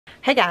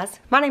Hey guys,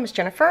 my name is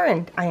Jennifer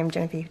and I am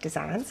Jenofeve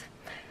Designs.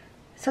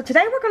 So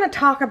today we're going to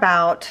talk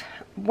about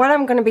what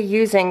I'm going to be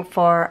using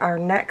for our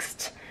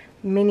next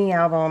mini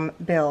album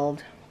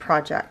build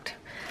project.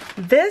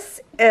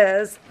 This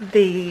is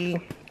the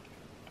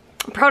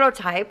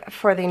prototype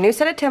for the new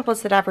set of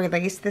templates that I've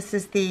released. This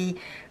is the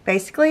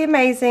basically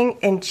amazing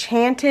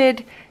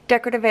Enchanted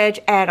Decorative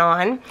Edge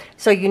add-on.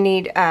 So you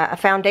need a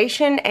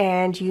foundation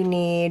and you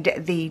need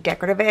the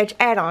Decorative Edge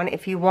add-on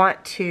if you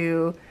want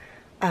to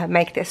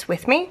make this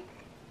with me.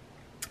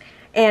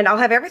 And I'll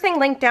have everything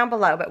linked down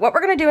below. But what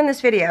we're going to do in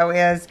this video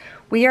is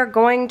we are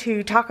going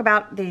to talk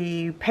about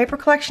the paper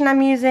collection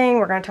I'm using.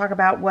 We're going to talk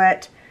about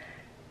what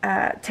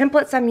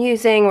templates I'm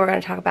using. We're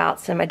going to talk about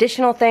some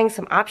additional things,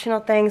 some optional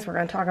things. We're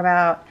going to talk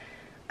about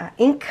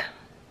ink,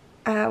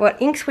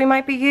 what inks we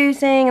might be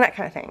using, that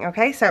kind of thing.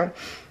 Okay, so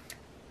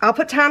I'll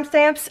put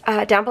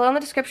timestamps down below in the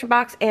description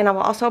box, and I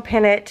will also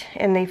pin it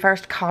in the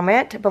first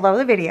comment below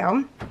the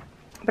video.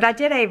 But I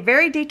did a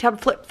very detailed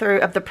flip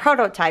through of the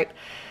prototype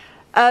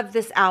of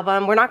this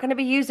album. We're not going to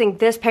be using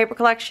this paper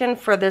collection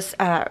for this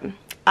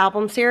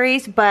album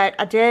series, but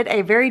I did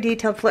a very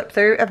detailed flip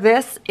through of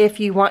this if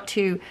you want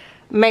to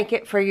make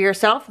it for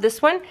yourself,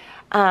 this one.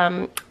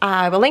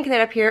 I will link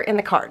that up here in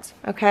the cards,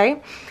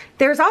 okay?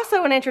 There's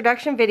also an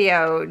introduction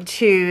video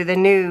to the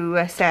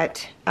new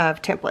set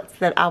of templates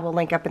that I will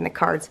link up in the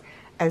cards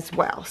as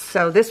well.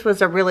 So this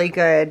was a really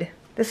good,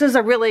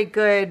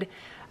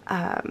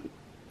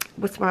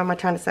 what am I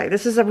trying to say?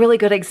 This is a really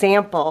good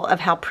example of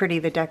how pretty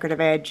the Decorative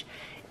Edge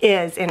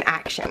is in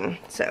action.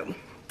 So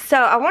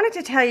I wanted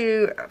to tell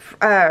you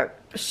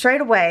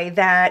straight away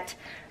that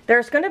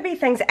there's going to be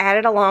things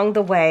added along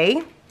the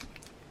way.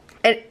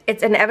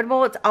 It's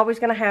inevitable. It's always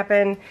going to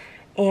happen.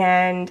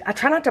 And I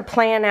try not to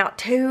plan out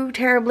too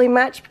terribly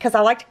much because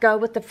I like to go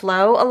with the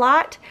flow a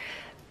lot.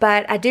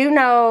 But I do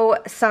know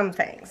some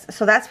things.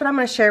 So that's what I'm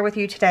going to share with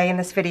you today in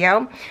this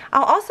video.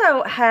 I'll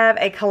also have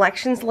a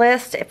collections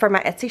list for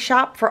my Etsy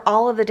shop for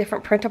all of the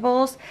different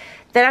printables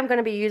that I'm going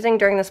to be using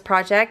during this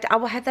project. I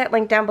will have that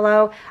link down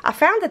below. I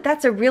found that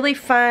that's a really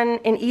fun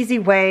and easy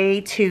way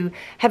to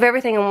have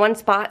everything in one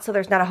spot so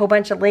there's not a whole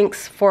bunch of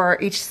links for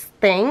each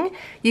thing.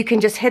 You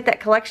can just hit that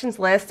collections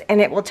list and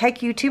it will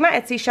take you to my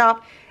Etsy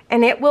shop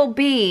and it will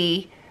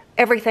be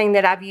everything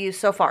that I've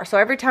used so far. So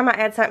every time I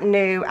add something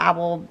new, I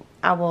will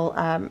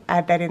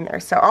add that in there.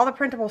 So all the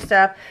printable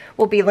stuff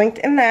will be linked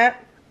in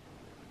that.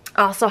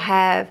 I also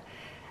have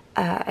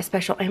a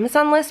special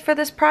Amazon list for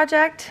this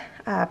project.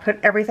 Put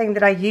everything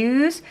that I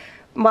use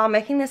while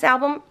making this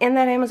album in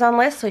that Amazon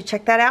list, so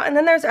check that out. And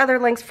then there's other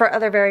links for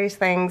other various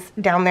things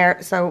down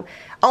there. So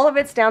all of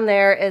it's down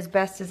there as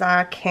best as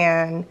I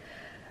can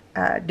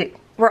do.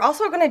 We're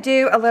also going to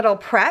do a little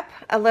prep,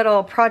 a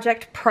little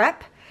project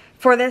prep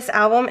for this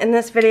album in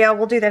this video.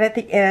 We'll do that at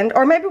the end,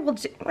 or maybe we'll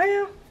do,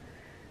 well,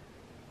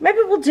 maybe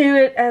we'll do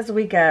it as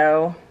we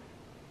go.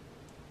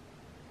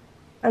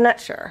 I'm not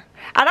sure.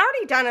 I'd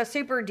already done a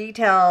super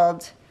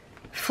detailed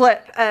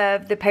flip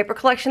of the paper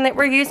collection that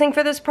we're using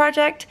for this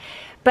project,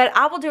 but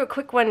I will do a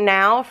quick one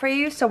now for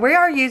you. So we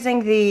are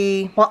using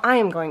the, well, I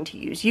am going to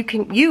use, you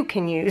can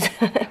use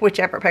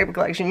whichever paper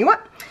collection you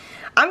want.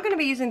 I'm going to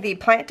be using the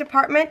Plant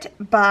Department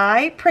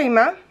by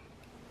Prima.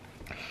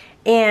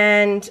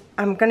 And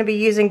I'm going to be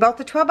using both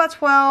the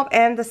 12x12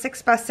 and the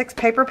 6x6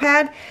 paper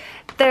pad.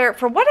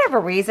 For whatever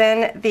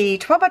reason, the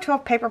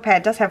 12x12 paper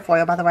pad does have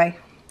foil, by the way.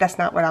 That's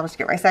not what I was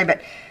getting ready to say,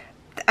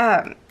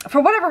 but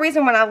for whatever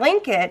reason, when I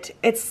link it,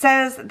 it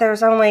says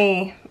there's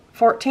only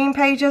 14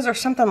 pages or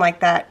something like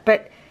that,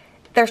 but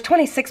there's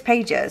 26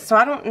 pages, so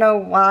I don't know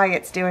why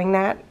it's doing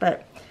that,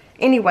 but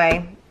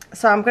anyway,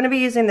 so I'm going to be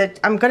using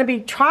I'm going to be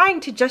trying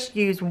to just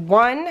use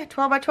one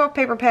 12x12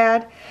 paper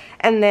pad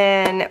and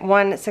then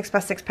one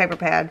 6x6 paper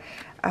pad.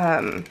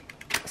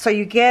 So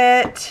you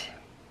get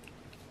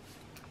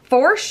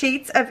 4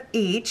 sheets of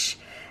each,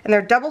 and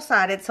they're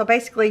double-sided, so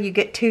basically you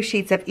get 2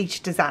 sheets of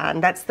each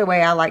design. That's the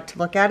way I like to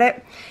look at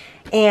it.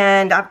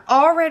 And I've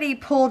already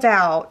pulled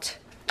out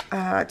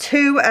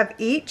 2 of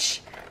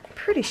each,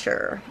 pretty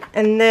sure.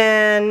 And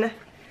then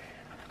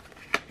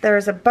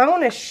there's a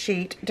bonus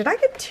sheet. Did I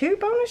get 2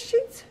 bonus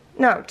sheets?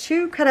 No,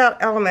 2 cutout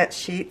element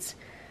sheets.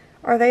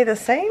 Are they the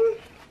same?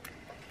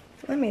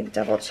 Let me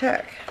double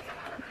check.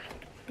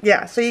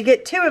 Yeah, so you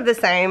get 2 of the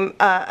same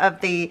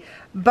of the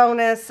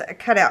bonus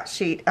cutout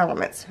sheet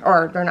elements,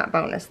 or they're not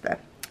bonus,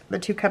 the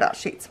 2 cutout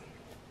sheets.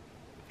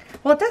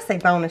 Well, it does say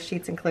bonus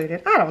sheets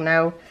included. I don't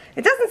know.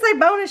 It doesn't say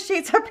bonus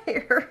sheets up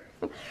here.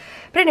 But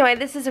anyway,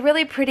 this is a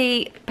really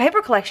pretty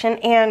paper collection,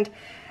 and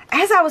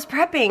as I was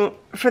prepping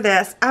for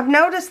this, I've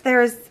noticed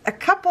there's a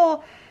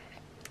couple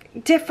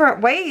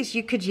different ways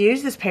you could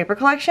use this paper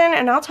collection,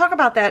 and I'll talk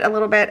about that a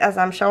little bit as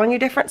I'm showing you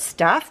different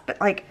stuff.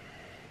 But like,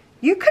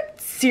 you could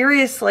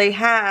seriously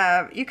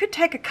you could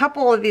take a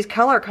couple of these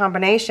color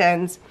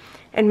combinations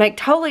and make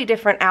totally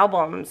different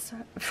albums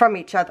from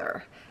each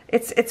other.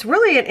 It's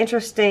really an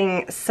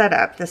interesting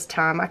setup this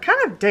time. I kind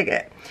of dig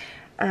it.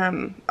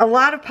 A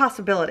lot of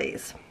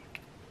possibilities.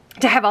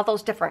 to have all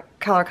those different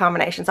color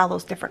combinations, all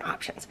those different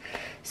options.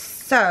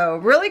 So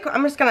really,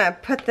 I'm just gonna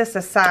put this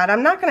aside.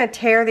 I'm not gonna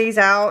tear these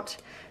out.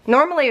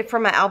 Normally for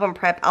my album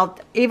prep,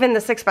 even the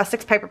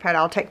 6x6 paper pad,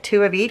 I'll take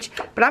 2 of each,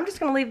 but I'm just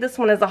gonna leave this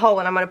one as a whole,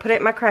 and I'm gonna put it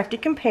in my Crafty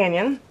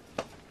Companion.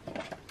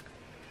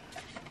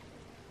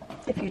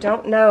 If you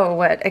don't know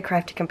what a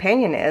Crafty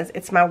Companion is,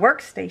 it's my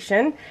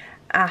workstation.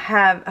 I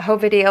have a whole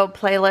video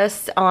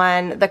playlist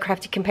on the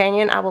Crafty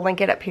Companion. I will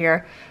link it up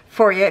here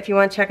for you if you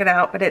want to check it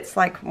out, but it's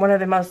like one of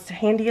the most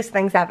handiest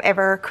things I've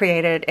ever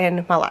created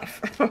in my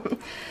life.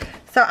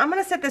 So I'm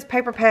going to set this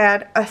paper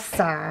pad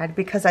aside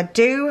because I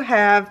do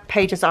have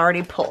pages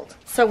already pulled.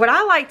 So what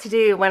I like to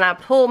do when I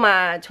pull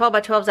my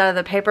 12x12s out of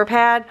the paper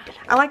pad,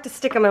 I like to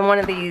stick them in one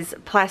of these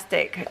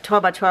plastic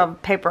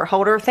 12x12 paper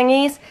holder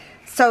thingies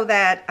so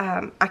that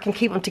I can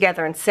keep them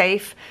together and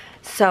safe.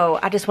 So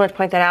I just wanted to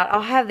point that out.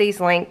 I'll have these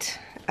linked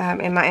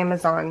in my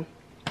Amazon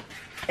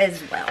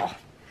as well.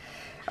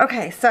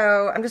 Okay,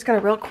 so I'm just going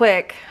to real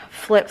quick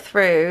flip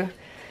through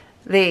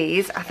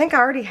these. I think I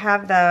already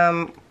have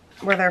them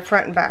where they're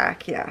front and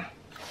back, yeah.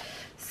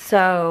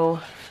 So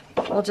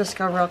we'll just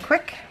go real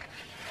quick.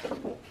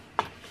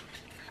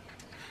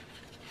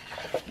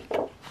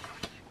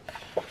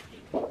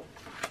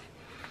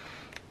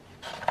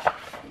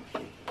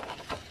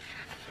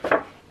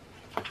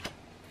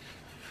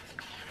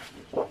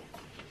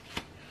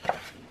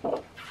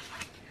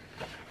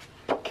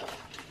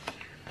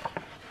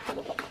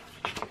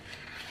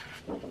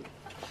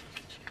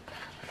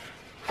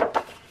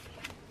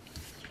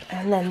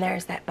 And then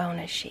there's that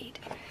bonus sheet.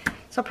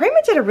 So Prima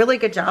did a really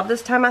good job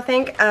this time, I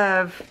think,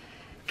 of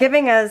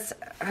giving us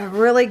a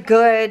really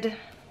good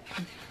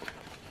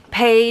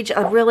page,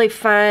 a really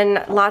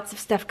fun, lots of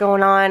stuff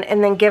going on,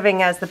 and then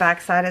giving us the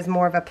backside as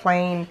more of a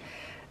plain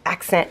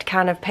accent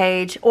kind of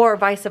page, or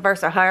vice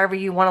versa, however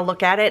you want to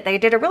look at it. They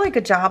did a really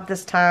good job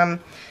this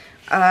time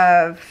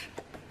of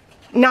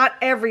not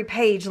every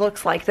page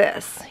looks like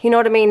this. You know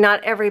what I mean?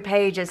 Not every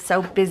page is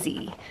so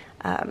busy.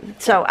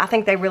 So I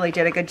think they really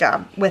did a good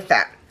job with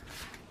that.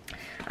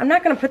 I'm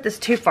not going to put this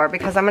too far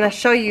because I'm going to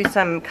show you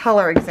some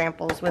color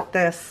examples with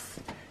this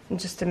in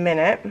just a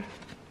minute.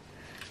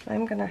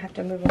 I'm going to have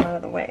to move them out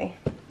of the way.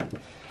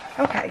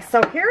 Okay,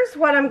 so here's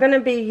what I'm going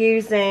to be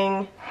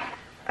using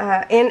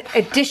in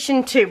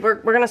addition to, we're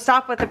going to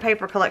stop with the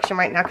paper collection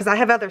right now because I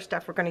have other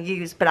stuff we're going to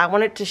use, but I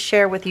wanted to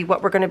share with you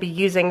what we're going to be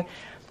using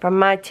from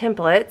my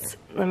templates.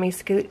 Let me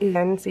scoot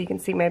in so you can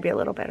see maybe a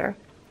little better.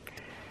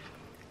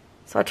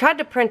 So I tried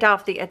to print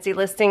off the Etsy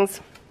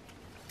listings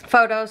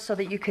photos so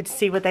that you could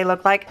see what they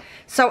look like.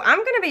 So I'm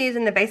going to be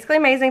using the Basically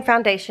Amazing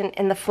foundation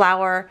in the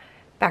flower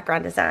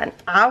background design.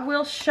 I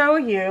will show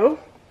you,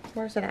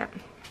 where's it at?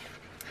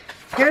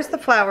 Here's the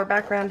flower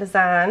background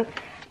design,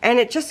 and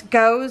it just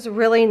goes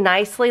really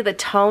nicely. The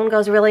tone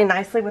goes really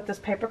nicely with this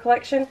paper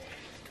collection.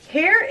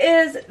 Here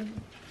is,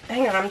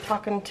 hang on, I'm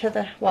talking to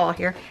the wall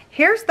here.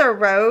 Here's the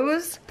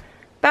rose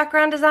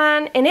background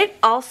design, and it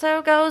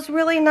also goes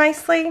really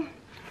nicely.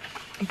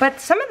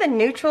 But some of the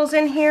neutrals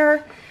in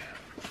here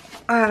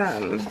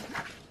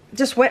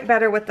just went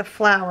better with the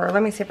flower.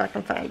 Let me see if I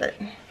can find it.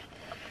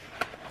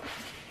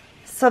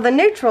 So the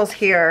neutrals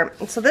here,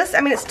 so this,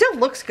 I mean, it still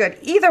looks good.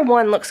 Either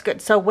one looks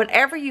good. So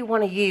whatever you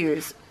want to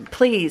use,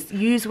 please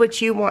use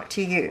what you want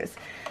to use.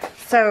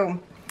 So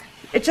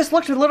it just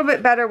looked a little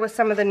bit better with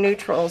some of the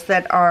neutrals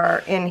that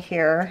are in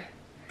here,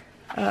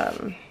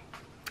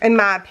 in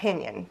my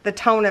opinion. The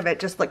tone of it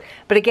just looked,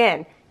 but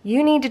again,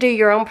 you need to do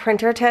your own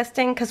printer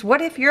testing, because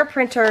what if your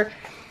printer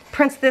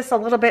prints this a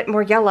little bit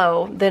more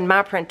yellow than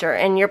my printer,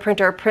 and your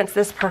printer prints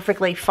this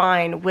perfectly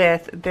fine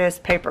with this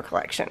paper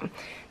collection.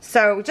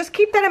 So just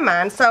keep that in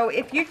mind. So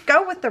if you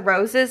go with the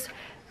roses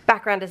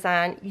background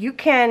design, you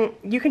can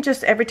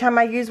just, every time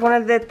I use one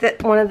of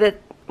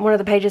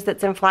the pages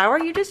that's in flower,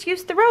 you just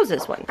use the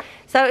roses one.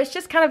 So it's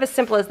just kind of as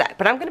simple as that.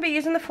 But I'm going to be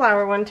using the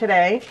flower one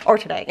today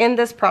in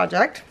this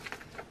project.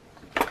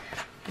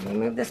 Let me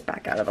move this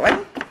back out of the way.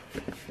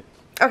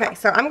 Okay,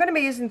 so I'm going to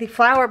be using the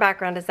flower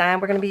background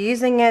design. We're going to be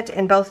using it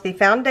in both the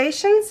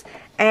foundations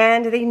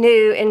and the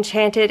new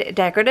Enchanted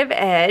Decorative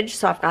Edge.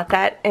 So I've got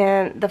that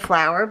in the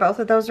flower. Both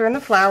of those are in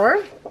the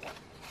flower.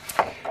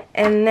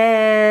 And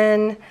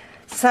then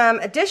some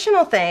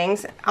additional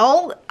things.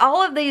 All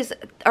of these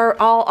are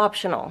all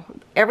optional.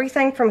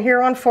 Everything from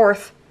here on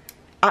forth,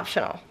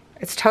 optional.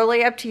 It's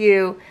totally up to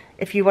you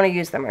if you want to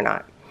use them or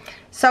not.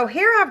 So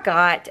here I've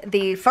got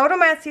the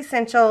Photomats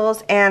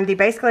Essentials and the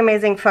Basically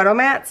Amazing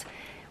Photomats.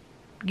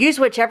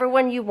 Use whichever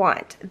one you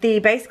want. The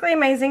Basically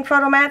Amazing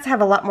Photomats have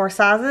a lot more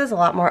sizes, a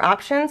lot more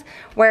options,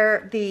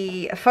 where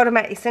the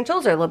Photomat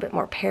Essentials are a little bit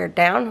more pared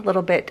down, a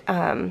little bit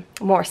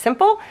more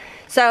simple.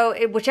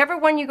 So whichever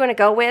one you're going to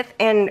go with,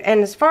 and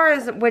as far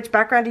as which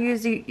background to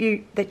use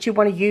that you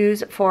want to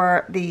use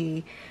for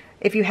the,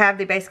 if you have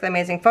the Basically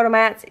Amazing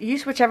Photomats,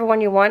 use whichever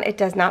one you want. It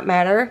does not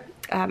matter.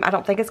 I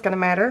don't think it's going to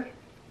matter.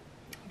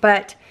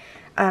 But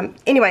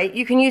anyway,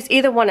 you can use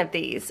either one of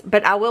these,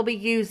 but I will be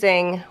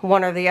using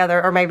one or the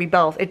other, or maybe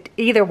both.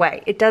 Either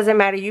way, it doesn't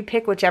matter. You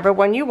pick whichever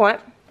one you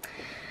want.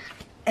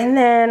 And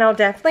then I'll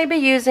definitely be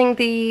using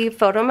the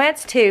photo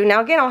mats too.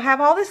 Now again, I'll have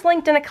all this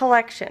linked in a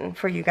collection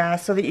for you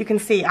guys so that you can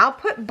see. I'll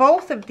put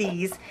both of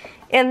these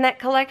in that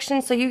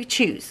collection, so you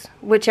choose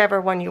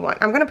whichever one you want.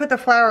 I'm going to put the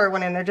flower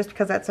one in there just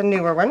because that's a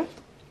newer one.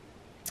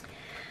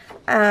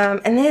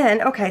 And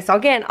then, okay, so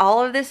again,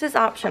 all of this is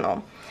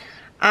optional.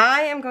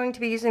 I am going to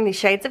be using the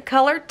Shades of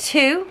Color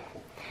 2.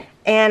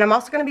 And I'm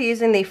also going to be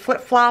using the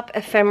Flip Flop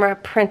Ephemera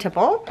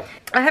Printable.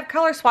 I have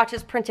color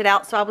swatches printed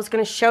out, so I was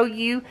going to show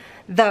you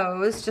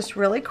those just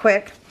really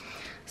quick.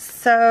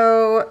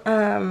 So,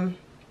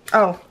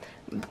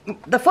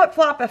 the Flip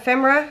Flop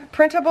Ephemera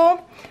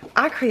Printable,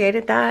 I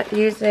created that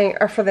using,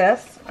 or for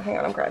this, hang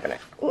on, I'm grabbing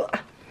it. Ugh.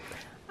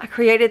 I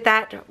created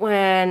that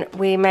when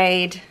we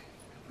made,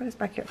 what is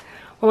back here?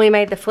 When we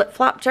made the Flip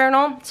Flop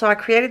journal. So I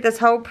created this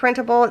whole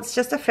printable, it's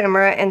just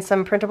ephemera and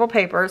some printable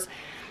papers.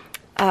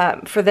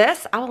 For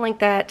this, I'll link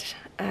that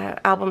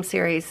album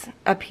series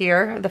up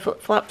here, the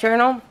Flip Flop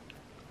journal.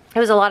 It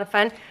was a lot of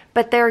fun,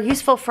 but they're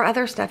useful for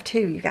other stuff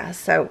too, you guys.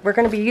 So we're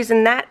going to be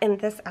using that in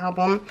this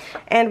album.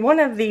 And one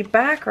of the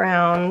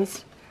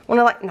backgrounds, one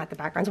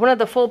of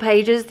the full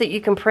pages that you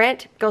can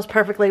print goes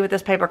perfectly with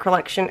this paper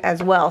collection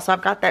as well. So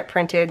I've got that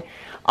printed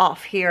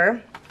off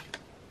here.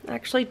 I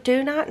actually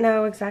do not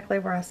know exactly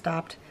where I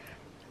stopped.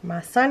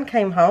 My son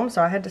came home,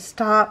 so I had to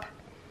stop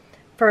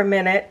for a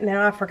minute.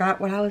 Now I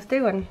forgot what I was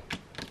doing.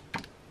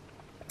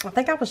 I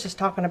think I was just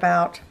talking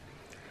about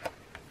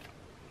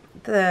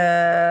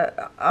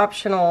the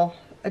optional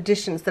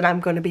additions that I'm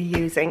going to be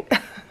using.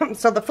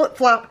 So the Flip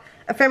Flop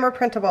Ephemera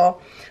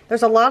Printable,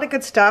 there's a lot of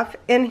good stuff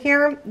in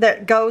here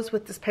that goes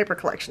with this paper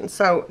collection.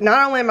 So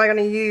not only am I going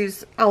to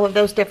use all of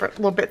those different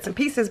little bits and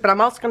pieces, but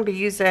I'm also going to be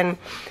using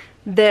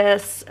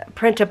this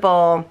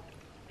printable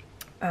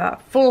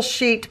full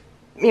sheet,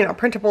 you know,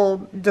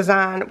 printable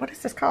design, what is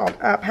this called?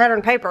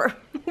 Pattern paper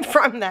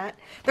from that.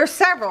 There's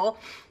several.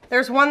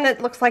 There's one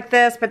that looks like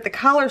this, but the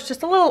color's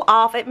just a little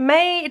off. It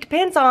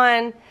depends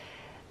on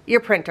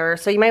your printer,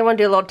 so you may want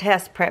to do a little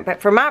test print.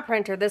 But for my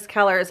printer, this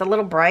color is a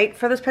little bright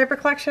for this paper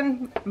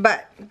collection.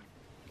 But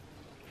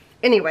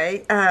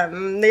anyway,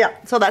 yeah,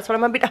 so that's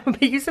what I'm gonna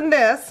be using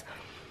this,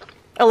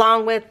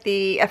 along with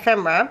the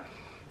ephemera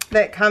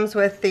that comes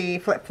with the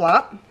Flip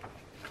Flop.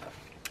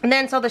 And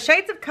then, so the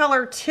Shades of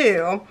Color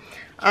 2,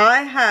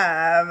 I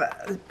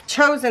have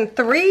chosen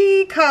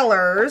 3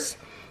 colors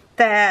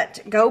that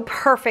go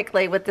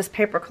perfectly with this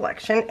paper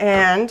collection,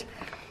 and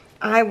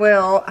I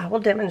will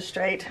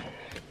demonstrate.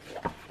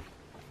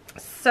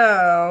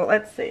 So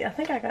let's see, I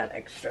think I got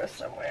extra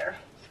somewhere.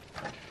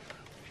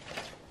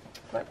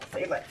 Let's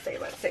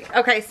see.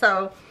 Okay,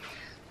 so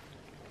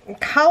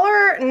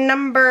color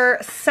number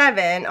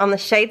 7 on the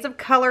Shades of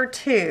Color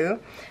 2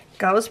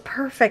 goes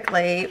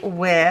perfectly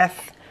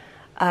with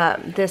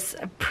this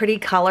pretty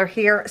color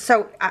here.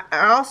 So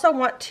I also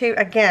want to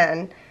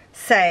again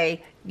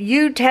say,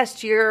 you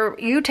test your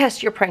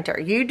printer.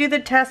 You do the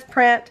test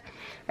print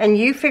and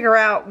you figure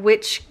out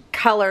which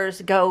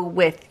colors go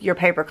with your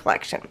paper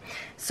collection.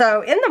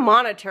 So in the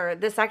monitor,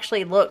 this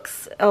actually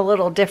looks a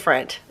little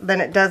different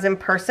than it does in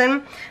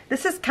person.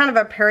 This is kind of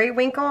a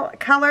periwinkle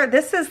color.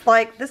 This is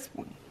like, this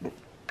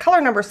color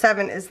number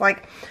 7 is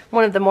like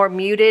one of the more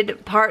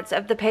muted parts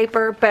of the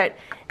paper, but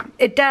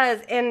it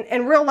does,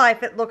 in real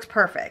life, it looks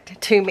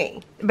perfect to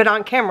me. But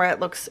on camera,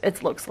 it looks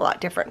a lot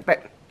different,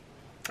 but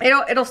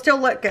it'll still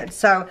look good.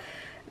 So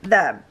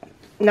the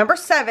number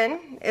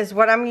 7 is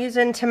what I'm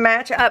using to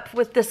match up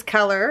with this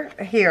color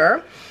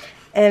here.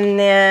 And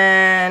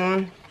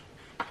then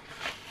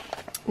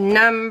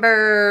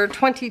number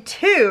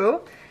 22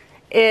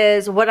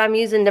 is what I'm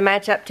using to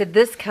match up to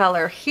this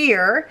color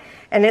here.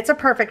 And it's a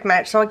perfect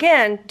match. So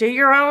again, do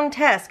your own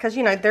test, because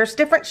you know there's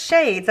different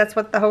shades. That's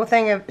what the whole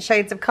thing of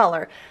Shades of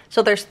Color.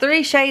 So there's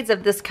 3 shades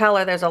of this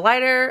color. There's a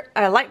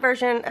light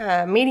version,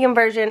 a medium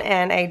version,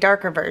 and a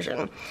darker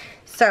version.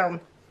 So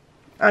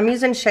I'm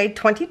using shade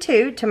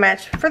 22 to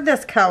match for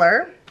this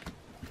color.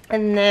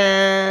 And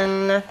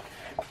then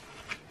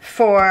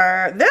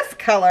for this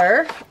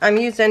color, I'm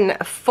using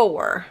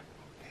 4.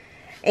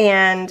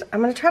 And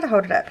I'm going to try to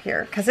hold it up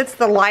here because it's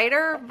the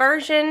lighter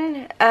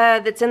version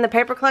that's in the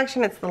paper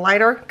collection. It's the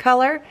lighter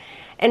color.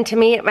 And to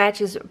me, it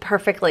matches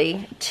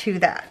perfectly to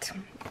that.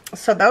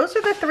 So those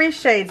are the 3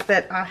 shades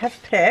that I have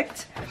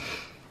picked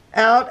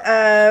out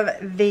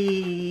of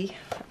the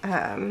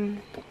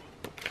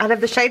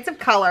Shades of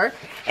Color.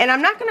 And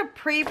I'm not going to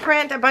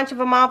pre-print a bunch of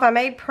them off. I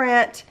may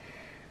print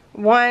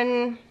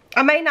one.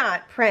 I may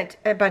not print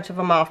a bunch of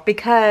them off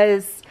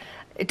because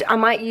I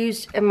might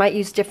use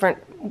different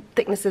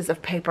thicknesses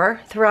of paper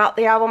throughout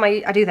the album.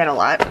 I do that a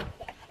lot.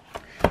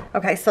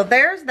 Okay, so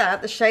there's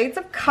that, the Shades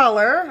of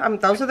Color.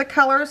 Those are the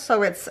colors.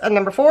 So it's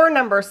number 4,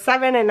 number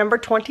 7, and number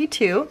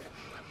 22.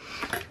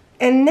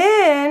 And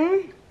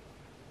then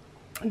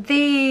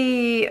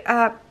the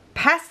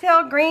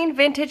pastel green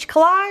vintage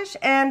collage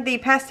and the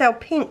pastel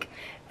pink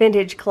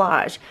vintage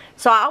collage.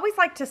 So I always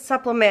like to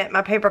supplement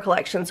my paper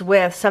collections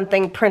with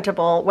something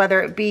printable,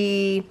 whether it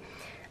be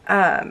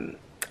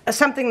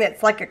something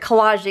that's like a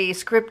collage-y,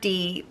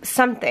 scripty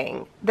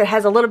something that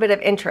has a little bit of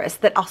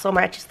interest that also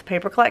matches the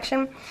paper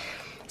collection.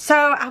 So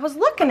I was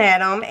looking at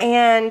them,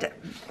 and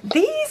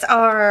these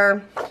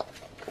are,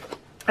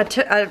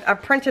 I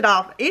printed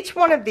off, each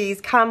one of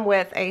these come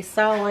with a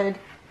solid,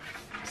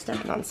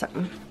 stepping on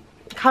something,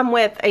 come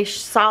with a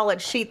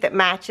solid sheet that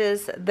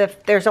matches.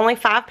 There's only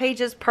 5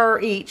 pages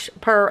per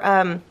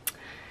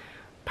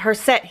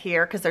set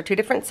here, because they're 2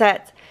 different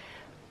sets.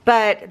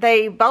 But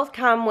they each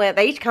come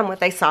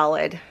with a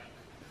solid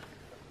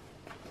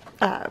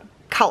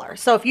color.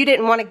 So if you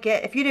didn't want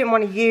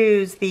to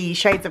use the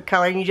shades of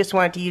color and you just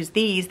wanted to use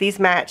these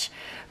match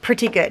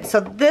pretty good. So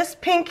this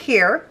pink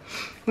here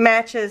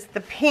matches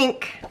the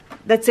pink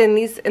that's in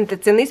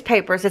these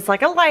papers. It's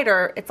like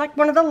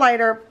one of the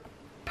lighter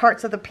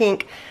parts of the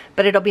pink,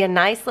 but it'll be a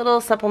nice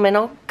little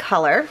supplemental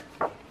color.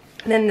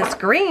 And then this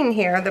green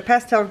here, the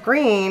pastel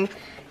green,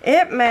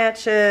 it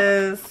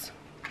matches,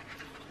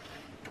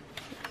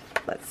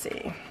 let's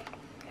see,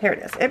 here it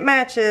is. It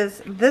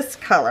matches this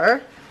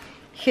color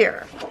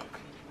here.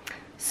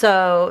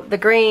 So the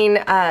green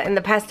and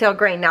the pastel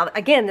green. Now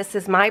again, this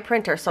is my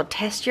printer, so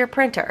test your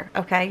printer,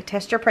 okay?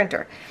 Test your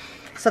printer.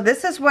 So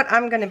this is what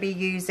I'm going to be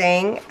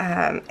using,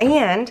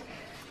 and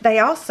they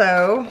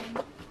also,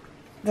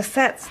 the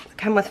sets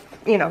come with,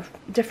 you know,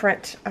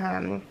 different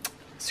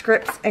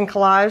scripts and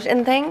collage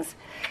and things.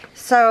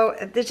 So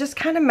it just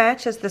kind of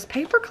matches this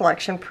paper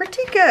collection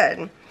pretty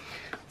good.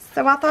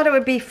 So I thought it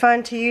would be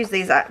fun to use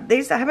these.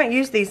 I haven't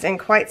used these in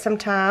quite some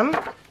time.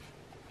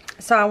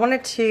 So I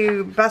wanted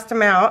to bust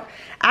them out.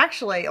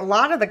 Actually, a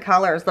lot of the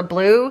colors, the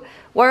blue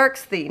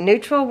works, the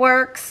neutral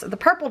works, the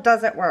purple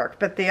doesn't work,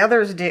 but the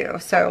others do.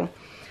 So,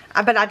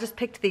 but I just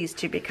picked these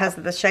 2 because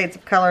of the shades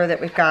of color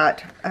that we've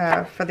got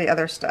for the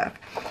other stuff.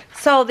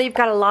 So they've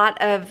got a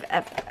lot of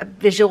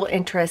visual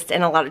interest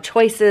and a lot of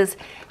choices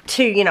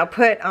to, you know,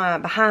 put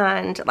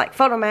behind like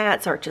photo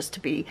mats, or just to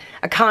be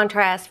a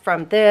contrast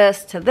from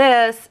this to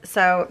this.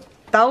 So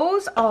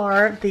those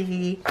are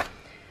the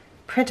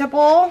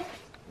printable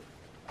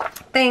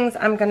things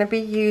I'm going to be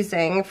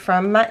using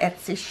from my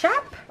Etsy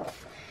shop.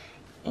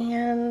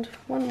 And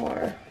one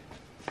more.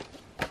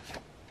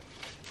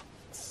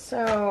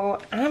 So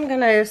I'm going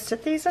to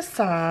set these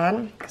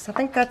aside because I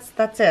think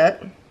that's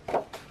it.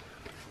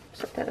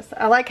 Set that aside.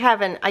 I like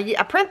having,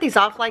 I print these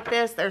off like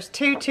this. There's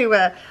 2 to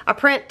a, I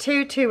print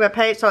 2 to a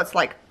page, so it's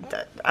like,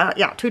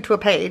 yeah, 2 to a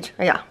page,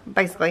 yeah,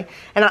 basically.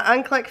 And I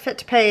unclick fit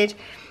to page.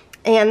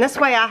 And this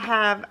way I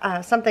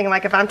have something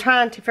like, if I'm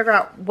trying to figure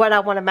out what I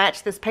want to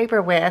match this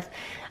paper with,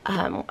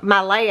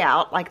 my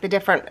layout, like the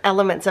different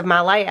elements of my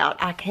layout,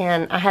 I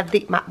have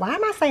why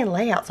am I saying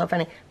layout so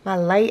funny? My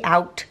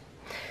layout.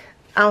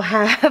 I'll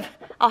have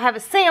a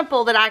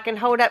sample that I can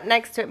hold up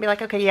next to it and be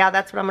like, okay, yeah,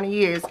 that's what I'm going to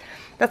use.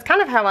 That's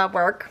kind of how I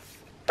work.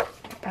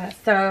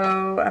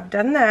 So I've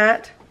done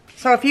that.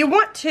 So if you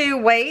want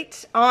to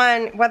wait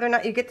on whether or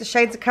not you get the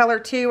shades of color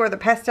 2 or the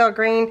pastel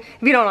green,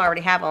 if you don't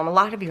already have them, a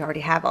lot of you already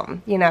have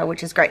them, you know,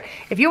 which is great.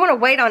 If you want to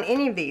wait on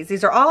any of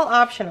these are all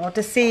optional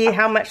to see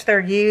how much they're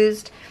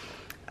used.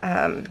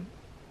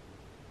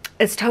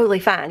 It's totally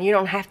fine. You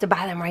don't have to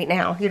buy them right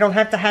now. You don't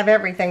have to have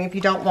everything if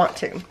you don't want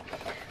to.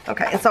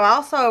 Okay, and so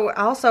I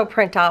also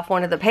print off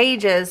one of the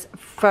pages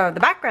for the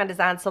background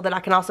design so that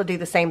I can also do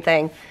the same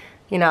thing.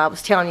 You know, I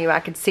was telling you I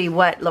could see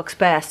what looks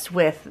best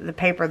with the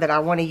paper that I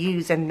want to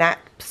use in that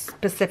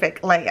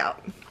specific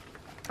layout.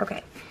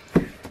 Okay,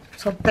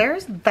 so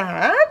there's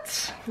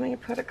that. Let me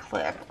put a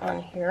clip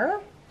on here.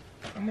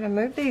 I'm going to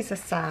move these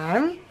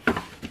aside.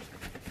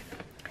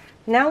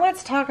 Now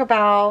let's talk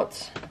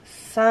about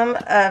some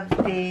of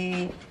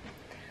the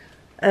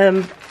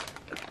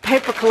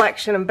paper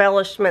collection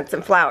embellishments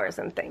and flowers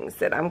and things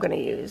that I'm going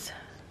to use.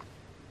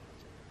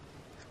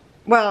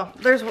 Well,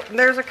 there's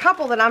a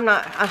couple that I'm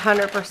not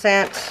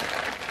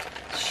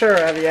 100% sure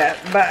of yet,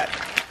 but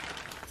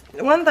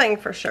one thing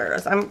for sure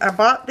is I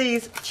bought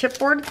these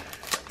chipboard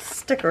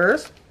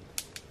stickers,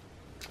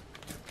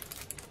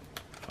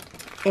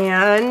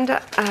 and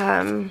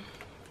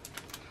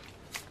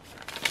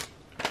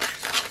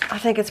I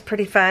think it's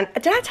pretty fun.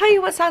 Did I tell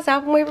you what size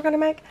album we were going to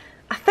make?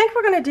 I think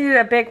we're going to do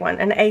a big one,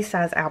 an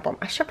A-size album.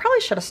 I probably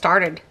should have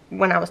started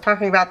when I was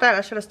talking about that. I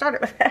should have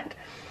started with that.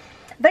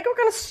 I think we're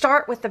going to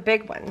start with the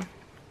big one,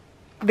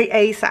 the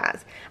A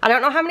size. I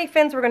don't know how many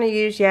fins we're going to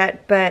use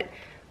yet, but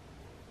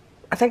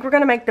I think we're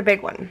going to make the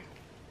big one.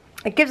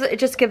 It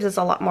just gives us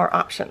a lot more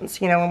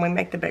options, you know, when we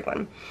make the big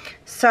one.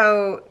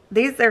 So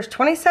there's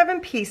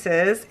 27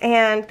 pieces,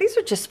 and these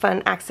are just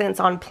fun accents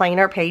on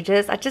plainer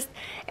pages.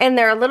 And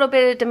they're a little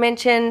bit of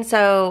dimension,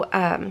 so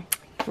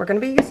we're going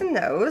to be using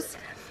those.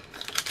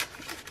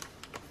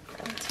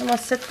 So I'm going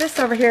to set this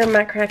over here in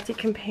my Crafty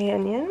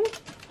Companion.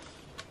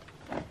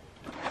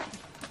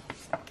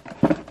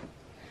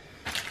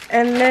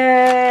 And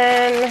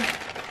then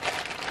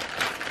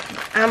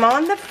I'm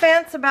on the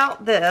fence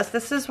about this.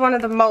 This is one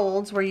of the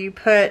molds where you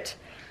put,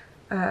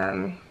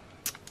 or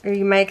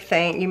you make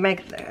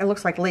it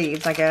looks like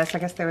leaves, I guess. I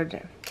guess they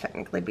would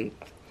technically be,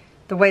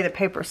 the way the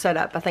paper's set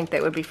up, I think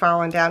they would be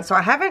falling down. So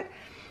I haven't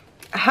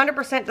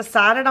 100%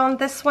 decided on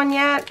this one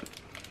yet,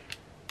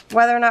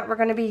 whether or not we're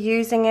going to be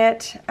using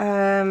it.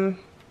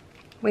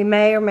 We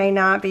may or may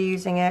not be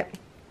using it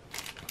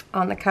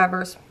on the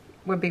covers,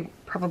 would be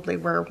probably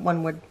where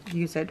one would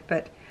use it.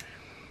 But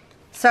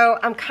so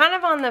I'm kind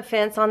of on the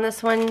fence on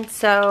this one,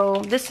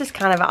 so this is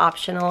kind of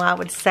optional, I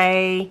would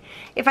say.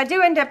 If I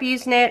do end up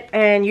using it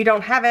and you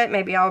don't have it,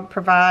 maybe I'll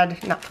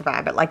not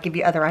provide, but like give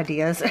you other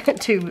ideas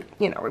to,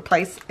 you know,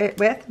 replace it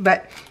with.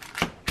 But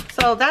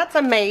so that's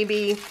a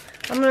maybe.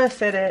 I'm going to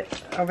set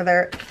it over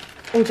there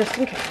just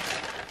in case.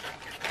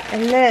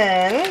 And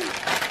then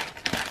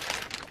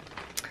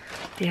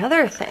the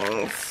other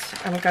things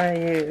I'm going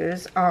to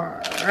use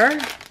are,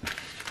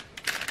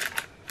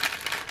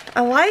 I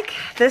like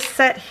this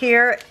set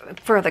here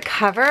for the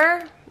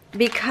cover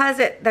because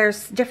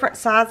there's different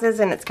sizes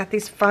and it's got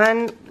these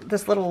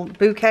this little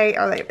bouquet.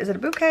 Is it a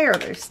bouquet or are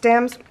they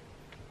stems?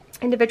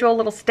 Individual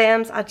little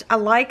stems. I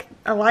like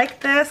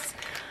this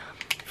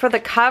for the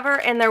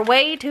cover, and they're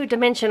way too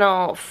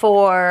dimensional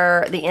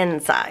for the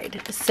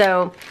inside.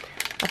 So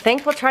I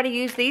think we'll try to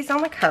use these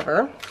on the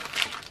cover.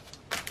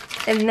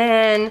 And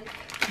then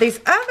these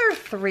other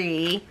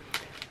three,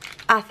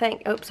 I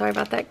think, oops, sorry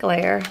about that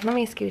glare. Let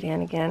me scoot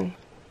in again.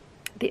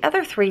 The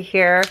other three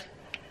here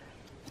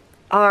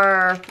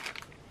are,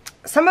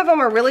 some of them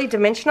are really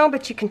dimensional,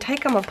 but you can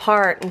take them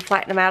apart and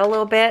flatten them out a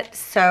little bit.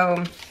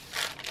 So,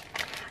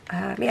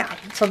 yeah.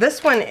 So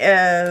this one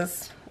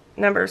is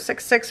number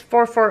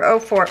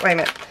 664404. Wait a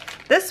minute.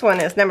 This one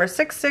is number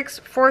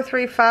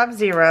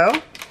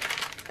 664350.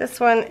 This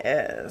one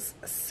is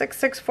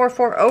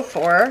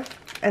 664404.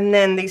 And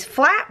then these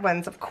flat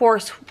ones, of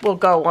course, will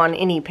go on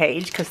any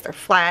page because they're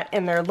flat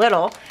and they're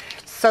little.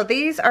 So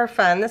these are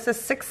fun. This is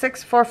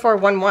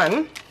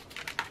 664411.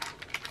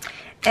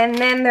 And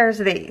then there's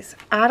these.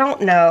 I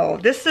don't know.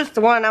 This is the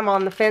one I'm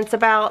on the fence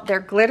about. They're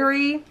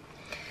glittery.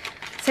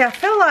 See, I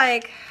feel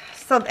like,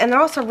 and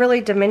they're also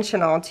really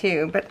dimensional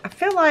too, but I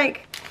feel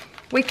like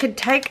we could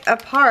take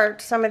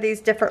apart some of these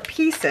different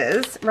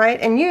pieces, right,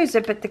 and use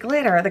it, but the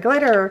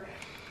glitter,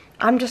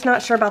 I'm just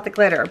not sure about the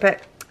glitter,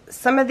 but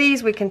some of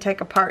these we can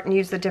take apart and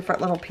use the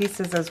different little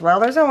pieces as well.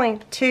 There's only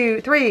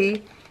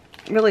 3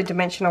 really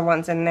dimensional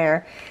ones in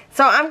there.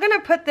 So I'm going to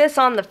put this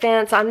on the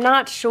fence. I'm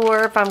not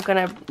sure if I'm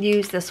going to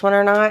use this one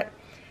or not.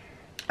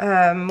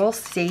 We'll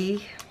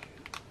see.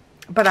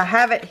 But I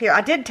have it here. I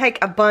did take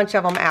a bunch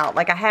of them out.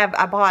 Like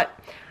I bought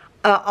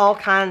all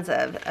kinds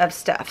of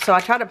stuff. So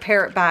I try to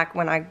pare it back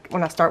when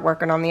I start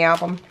working on the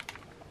album.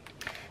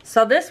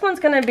 So this one's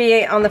going to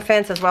be on the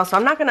fence as well. So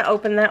I'm not going to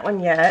open that one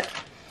yet.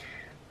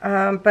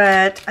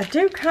 But I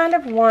do kind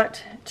of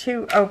want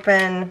to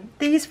open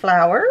these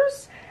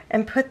flowers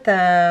and put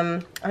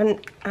them,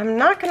 I'm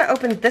not going to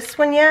open this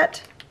one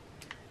yet.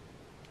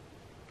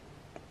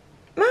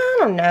 I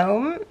don't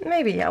know,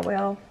 maybe I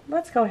will.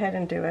 Let's go ahead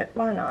and do it,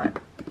 why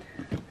not?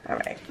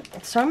 Alright,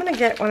 so I'm going to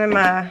get one of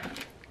my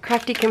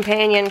Crafty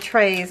Companion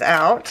trays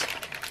out,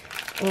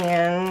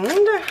 and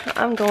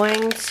I'm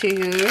going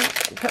to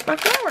put my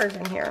flowers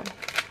in here.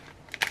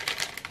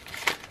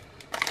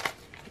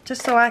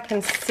 Just so I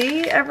can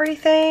see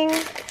everything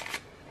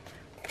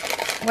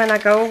when I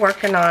go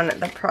working on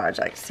the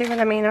project. See what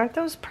I mean? Aren't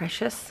those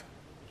precious?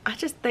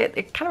 They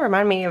kind of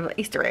remind me of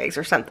Easter eggs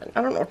or something.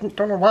 I don't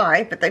know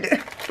why, but they do.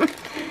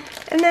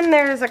 And then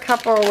there's a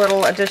couple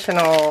little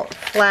additional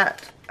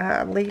flat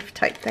leaf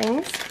type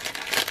things.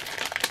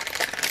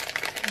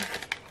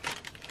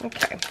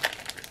 Okay.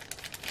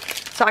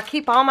 So I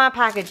keep all my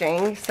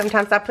packaging.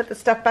 Sometimes I put the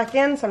stuff back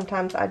in,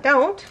 sometimes I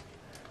don't.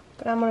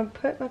 But I'm going to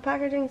put my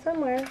packaging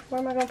somewhere. Where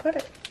am I going to put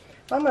it?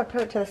 Well, I'm going to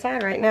put it to the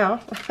side right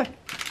now.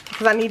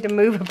 Because I need to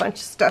move a bunch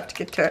of stuff to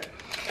get to it.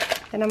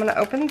 And I'm going to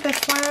open this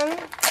one.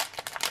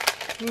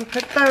 And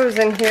put those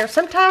in here.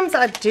 Sometimes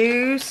I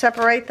do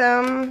separate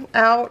them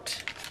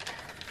out.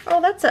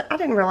 Oh, I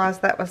didn't realize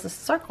that was a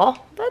circle.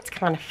 That's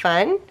kind of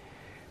fun.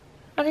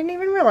 I didn't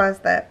even realize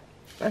that.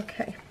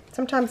 Okay.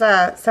 Sometimes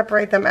I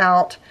separate them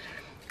out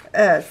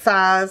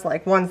size,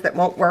 like ones that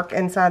won't work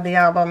inside the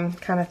album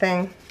kind of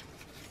thing.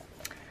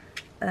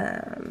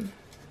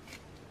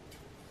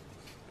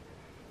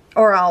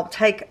 Or I'll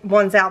take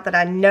ones out that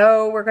I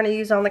know we're going to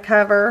use on the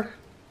cover.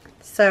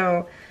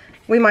 So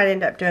we might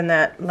end up doing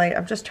that later.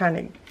 I'm just trying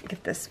to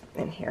get this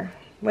in here.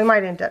 We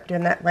might end up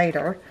doing that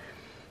later.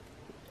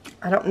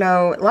 I don't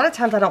know. A lot of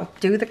times I don't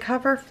do the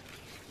cover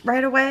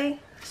right away.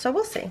 So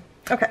we'll see.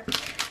 Okay.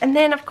 And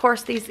then, of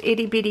course, these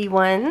itty bitty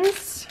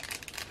ones.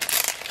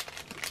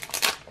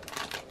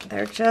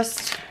 They're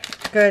just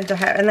good to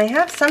have. And they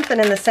have something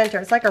in the center.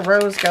 It's like a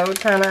rose gold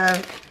kind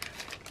of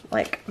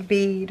like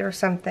bead or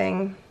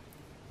something.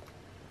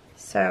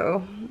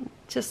 So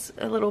just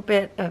a little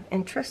bit of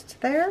interest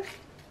there.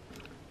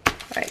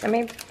 All right, let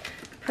me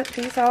put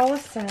these all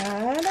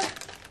aside.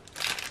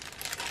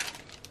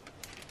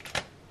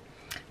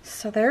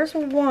 So there's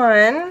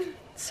one.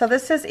 So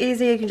this is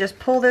easy. You can just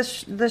pull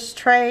this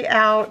tray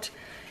out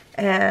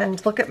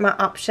and look at my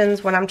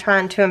options when I'm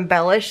trying to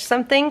embellish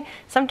something.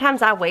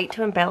 Sometimes I wait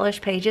to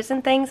embellish pages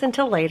and things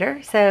until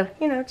later. So,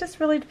 you know, it just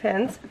really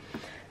depends.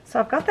 So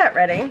I've got that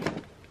ready.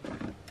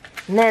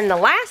 And then the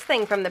last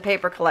thing from the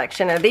paper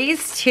collection are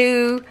these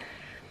two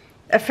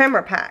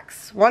ephemera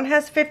packs. One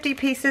has 50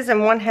 pieces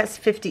and one has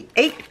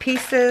 58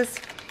 pieces.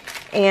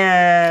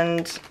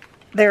 And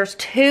there's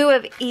 2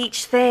 of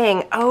each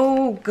thing.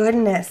 Oh,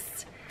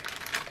 goodness.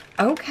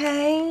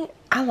 Okay.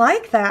 I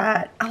like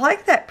that. I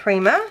like that,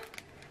 Prima.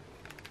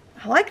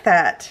 I like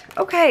that.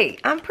 Okay,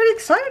 I'm pretty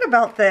excited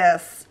about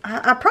this.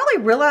 I probably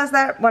realized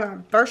that when I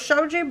first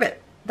showed you, but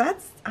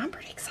I'm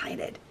pretty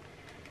excited.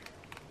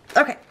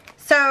 Okay,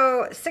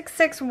 so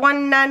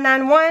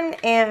 661991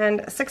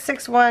 and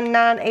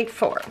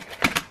 661984.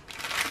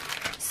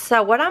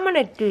 So what I'm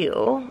gonna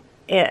do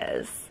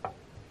is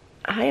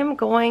I am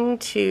going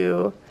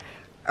to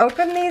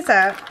open these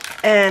up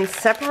and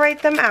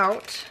separate them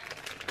out.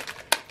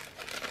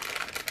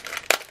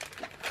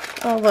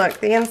 Oh look,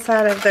 the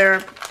inside of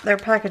their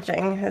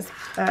packaging has,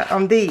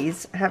 on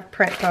these, have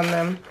print on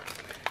them.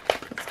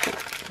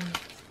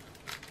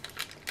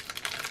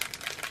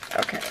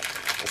 Okay,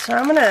 so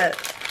I'm gonna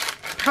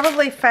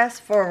probably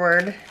fast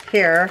forward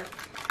here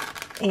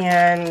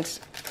and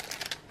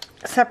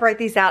separate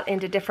these out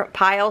into different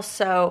piles.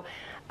 So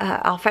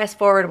I'll fast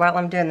forward while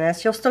I'm doing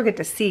this. You'll still get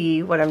to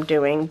see what I'm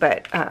doing,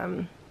 but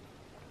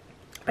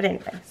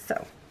anyway,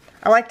 so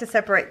I like to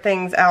separate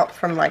things out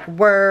from like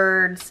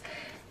words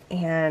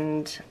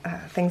and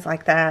things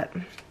like that,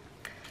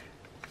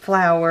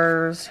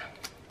 flowers.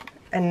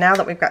 And now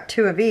that we've got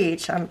 2 of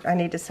each, I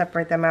need to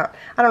separate them out.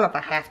 I don't know if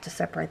I have to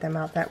separate them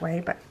out that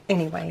way, but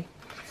anyway.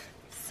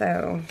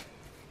 So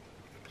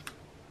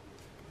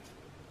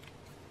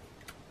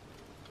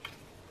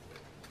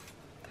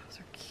those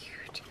are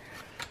cute.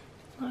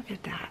 Look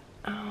at that.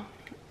 Oh,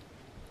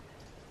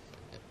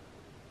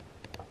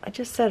 I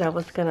just said I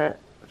was gonna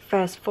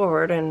fast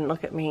forward and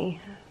look at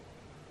me.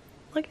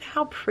 Look at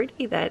how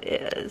pretty that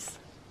is.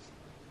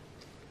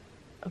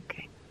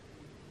 Okay.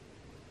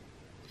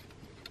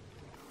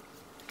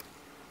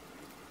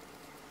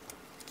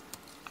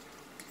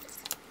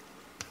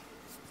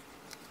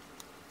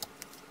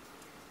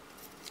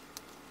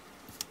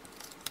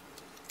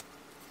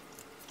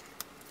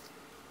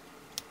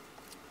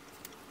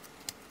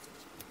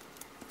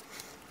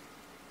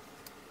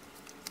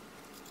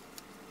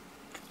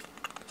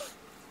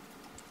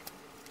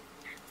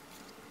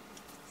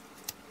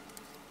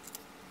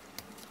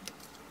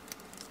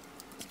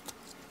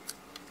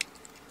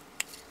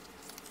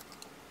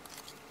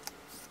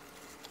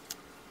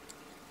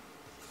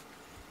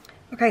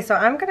 Okay, so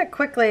I'm going to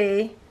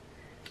quickly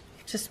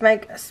just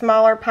make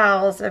smaller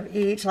piles of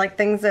each, like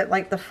things that,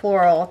 like the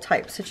floral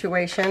type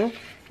situation.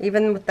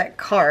 Even with that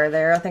car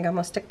there, I think I'm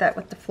going to stick that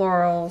with the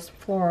florals,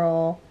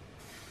 floral,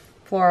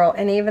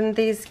 and even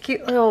these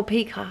cute little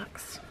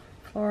peacocks.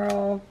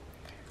 Floral,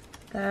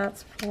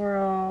 that's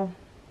floral.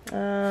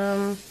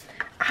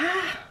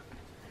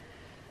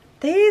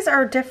 These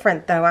are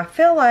different though. I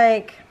feel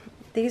like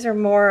these are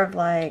more of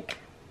like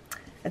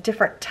a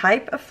different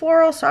type of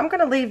floral, so I'm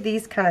going to leave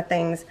these kind of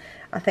things,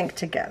 I think,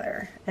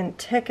 together. And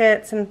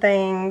tickets and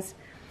things.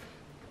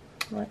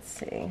 Let's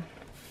see.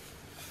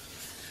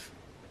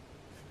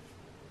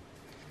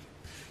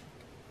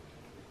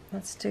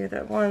 Let's do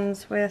the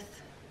ones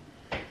with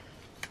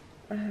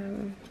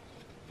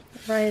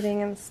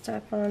writing and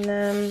stuff on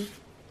them,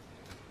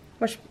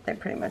 which they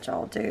pretty much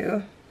all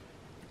do.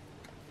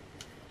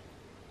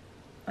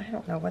 I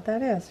don't know what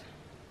that is.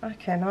 I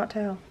cannot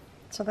tell.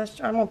 So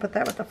that's, I'm going to put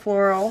that with the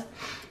floral.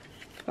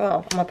 Well,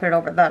 I'm going to put it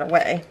over that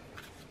away.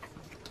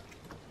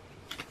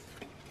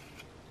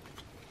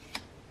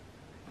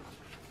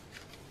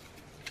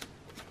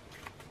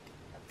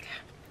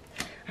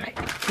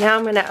 Alright, now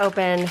I'm going to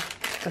open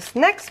this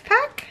next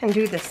pack and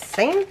do the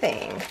same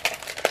thing.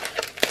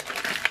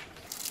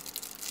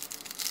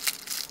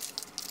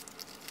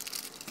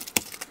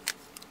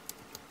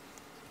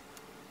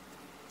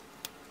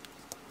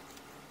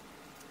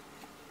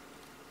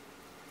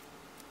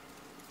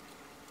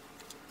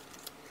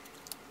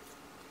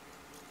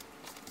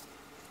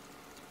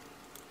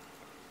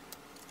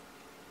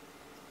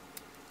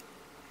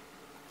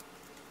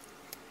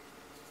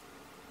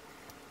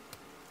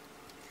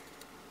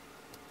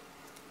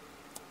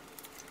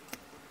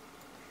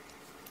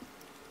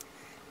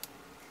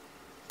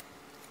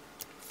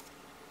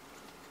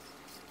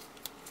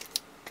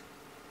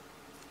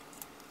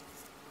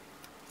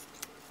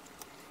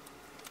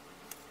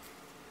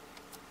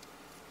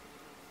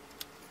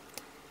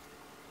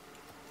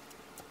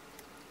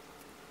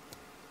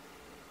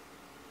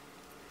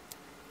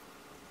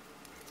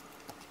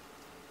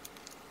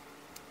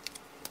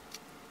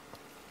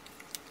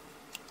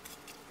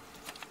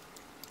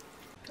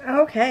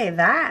 Okay,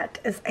 that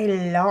is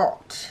a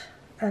lot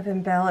of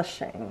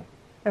embellishments.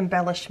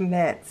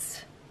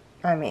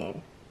 I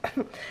mean,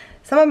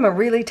 some of them are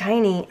really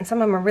tiny and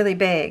some of them are really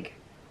big.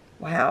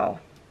 Wow,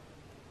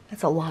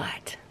 that's a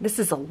lot. This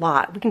is a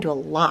lot. We can do a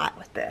lot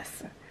with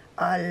this.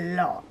 A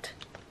lot.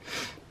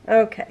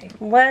 Okay,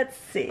 let's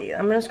see.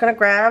 I'm just going to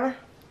grab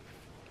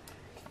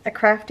a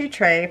crafty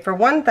tray. For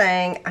one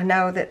thing, I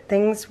know that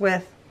things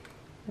with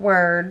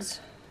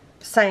words,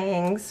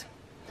 sayings,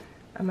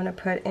 I'm going to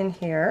put in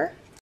here.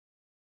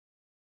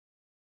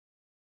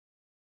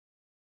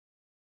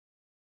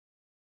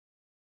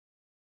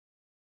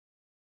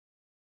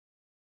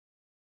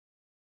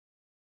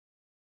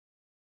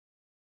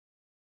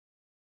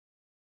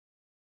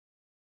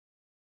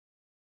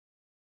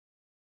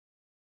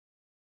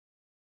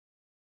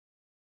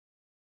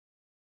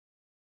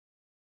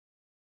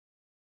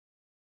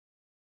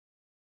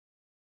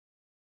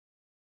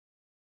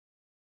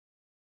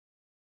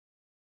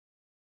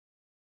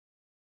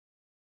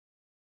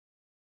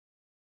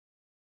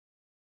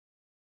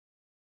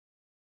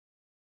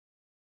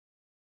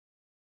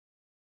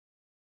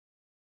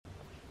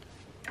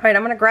 Alright,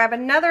 I'm going to grab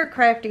another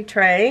crafty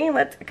tray.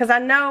 Because I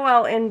know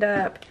I'll end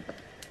up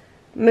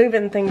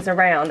moving things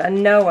around. I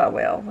know I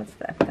will. What's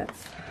that?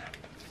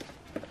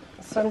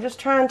 So I'm just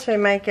trying to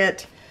make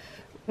it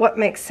what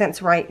makes sense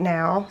right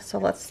now. So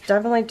let's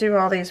definitely do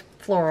all these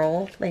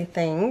floral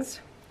things.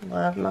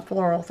 Love my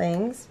floral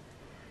things.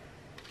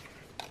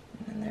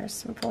 And there's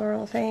some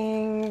floral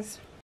things.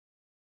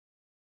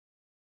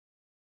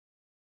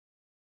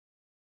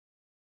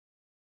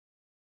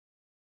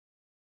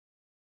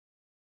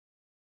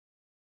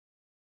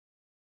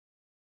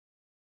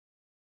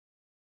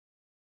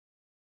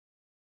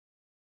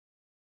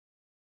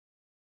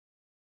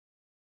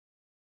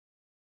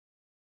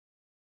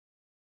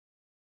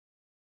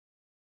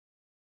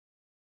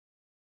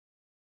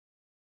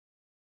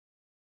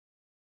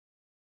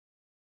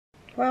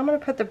 Well, I'm going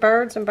to put the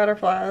birds and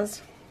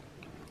butterflies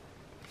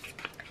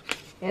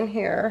in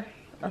here,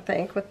 I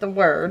think, with the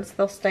words.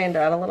 They'll stand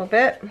out a little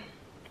bit.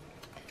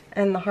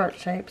 And the heart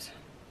shapes.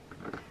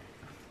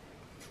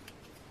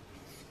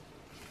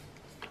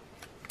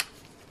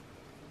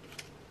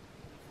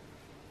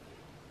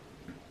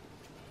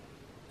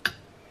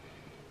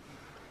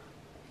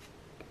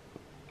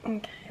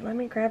 Okay, let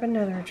me grab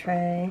another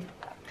tray.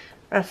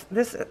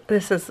 This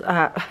is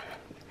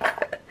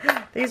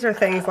these are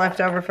things left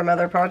over from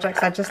other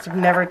projects. I just have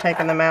never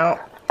taken them out.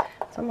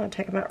 So I'm going to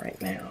take them out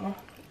right now.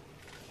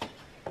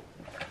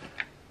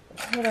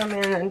 Put them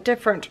in a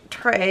different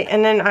tray.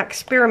 And then I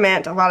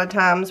experiment a lot of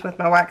times with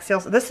my wax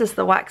seals. This is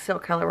the wax seal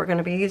color we're going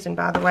to be using,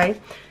 by the way.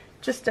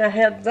 Just a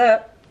heads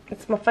up.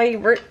 It's my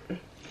favorite.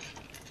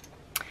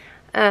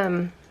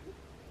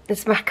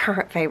 It's my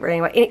current favorite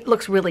anyway. It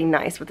looks really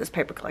nice with this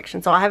paper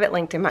collection. So I have it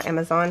linked in my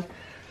Amazon.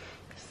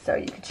 So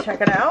you can check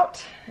it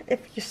out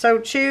if you so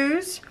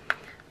choose.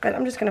 But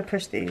I'm just going to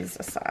push these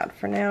aside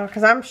for now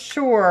because I'm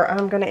sure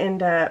I'm going to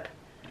end up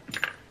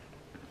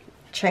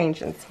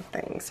changing some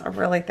things. I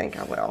really think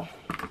I will.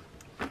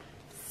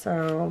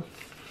 So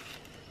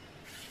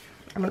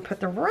I'm going to put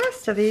the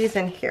rest of these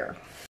in here.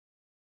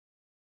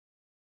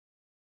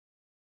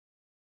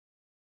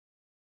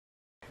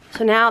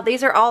 So now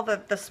these are all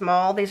the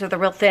small, these are the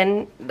real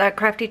thin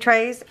crafty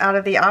trays out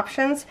of the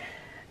options.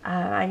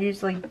 I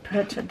usually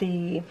put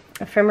the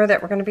ephemera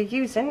that we're going to be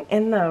using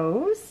in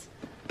those.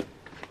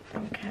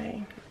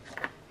 Okay.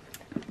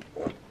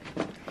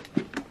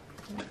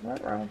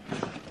 What wrong?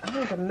 I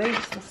need to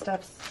move some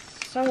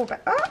stuff so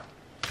bad. Oh!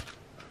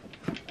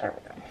 There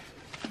we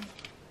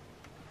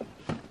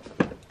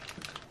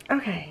go.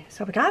 Okay,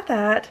 so we got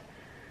that.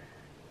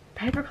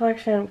 Paper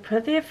collection,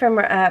 put the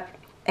ephemera up,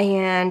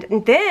 and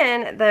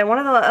then one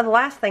of the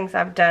last things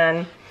I've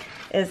done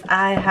is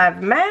I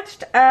have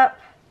matched up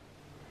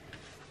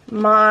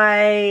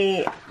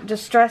my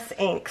distress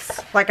inks.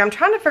 Like, I'm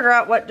trying to figure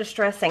out what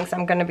distress inks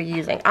I'm going to be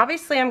using.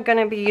 Obviously, I'm going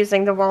to be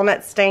using the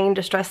Walnut Stain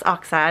Distress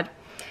Oxide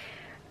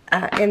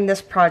in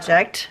this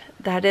project.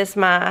 That is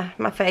my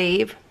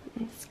fave.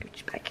 Let's scooch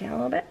you back in a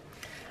little bit.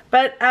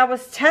 But I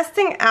was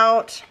testing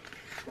out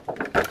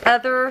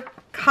other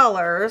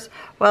colors.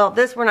 Well,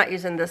 we're not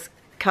using this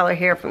color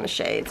here from the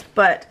shades,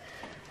 but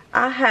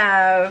I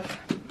have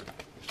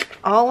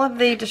all of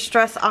the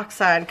Distress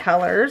Oxide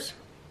colors.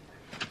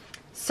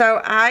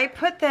 So I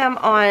put them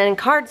on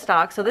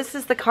cardstock. So this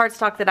is the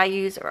cardstock that I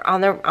use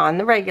on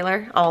the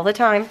regular all the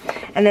time.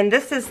 And then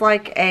this is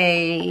like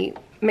a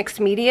mixed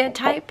media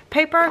type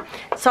paper.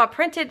 So I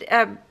printed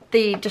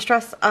the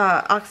Distress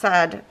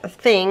Oxide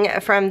thing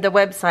from the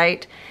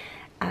website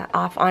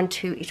off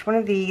onto each one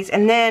of these.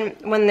 And then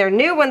when their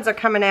new ones are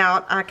coming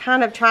out, I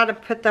kind of try to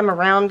put them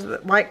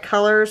around like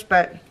colors,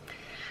 but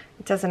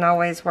it doesn't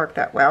always work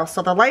that well.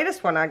 So the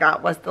latest one I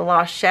got was the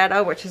Lost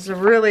Shadow, which is a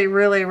really,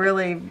 really,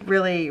 really,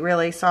 really,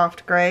 really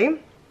soft gray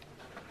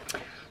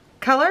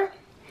color.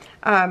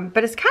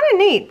 But it's kind of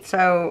neat.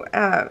 So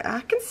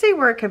I can see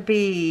where it could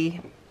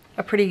be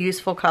a pretty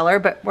useful color,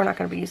 but we're not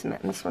going to be using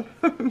that in this one.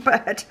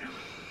 But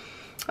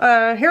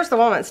here's the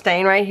Walnut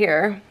Stain right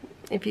here.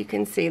 If you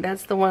can see,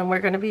 that's the one we're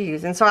going to be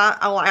using. So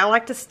I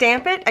like to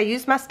stamp it. I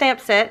use my stamp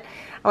set.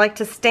 I like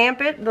to stamp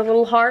it, the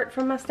little heart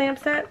from my stamp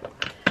set.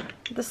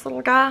 This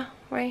little guy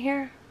right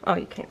here. Oh,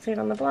 you can't see it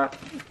on the block.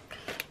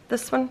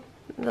 This one,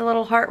 the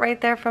little heart right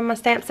there from my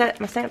stamp set.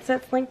 My stamp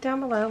set's linked down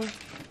below.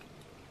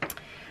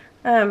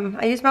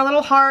 I use my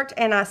little heart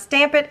and I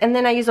stamp it, and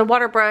then I use a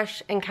water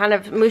brush and kind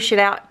of moosh it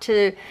out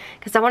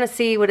because I want to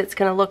see what it's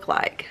going to look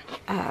like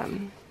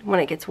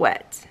when it gets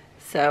wet.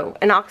 So,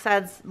 and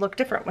oxides look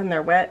different when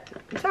they're wet.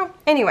 So,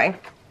 anyway.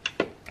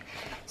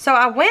 So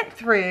I went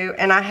through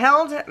and I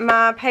held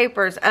my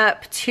papers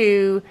up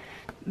to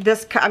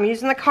this. I'm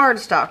using the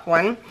cardstock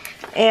one.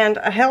 And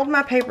I held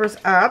my papers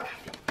up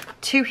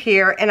to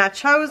here. And I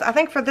chose, I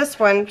think for this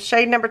one,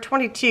 shade number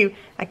 22.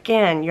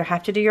 Again, you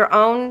have to do your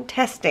own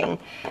testing.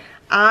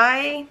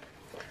 I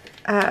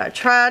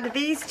tried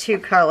these two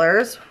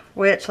colors,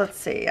 which, let's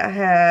see, I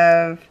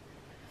have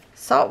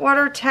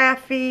Saltwater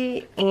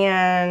Taffy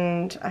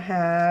and I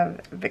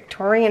have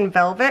Victorian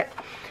Velvet.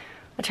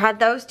 I tried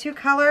those two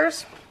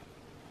colors,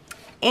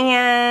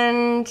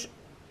 and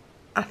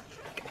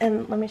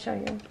let me show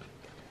you.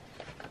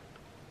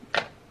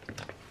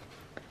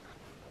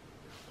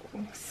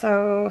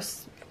 So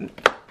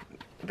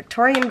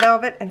Victorian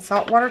Velvet and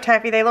Saltwater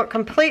Taffy, they look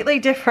completely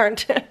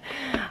different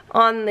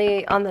on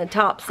the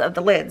tops of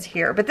the lids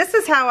here. But this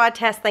is how I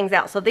test things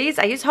out. So these,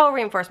 I use hole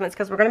reinforcements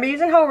because we're going to be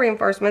using hole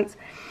reinforcements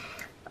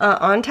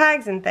on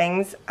tags and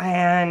things.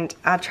 And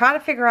I try to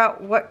figure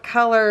out what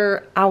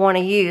color I want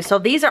to use. So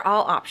these are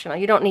all optional.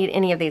 You don't need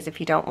any of these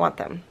if you don't want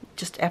them.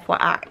 Just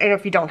FYI. And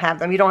if you don't have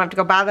them, you don't have to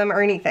go buy them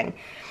or anything.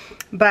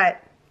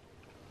 But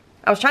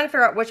I was trying to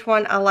figure out which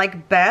one I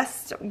like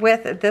best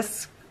with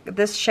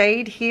this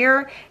shade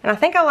here, and I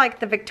think I like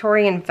the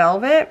Victorian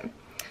Velvet.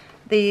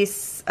 The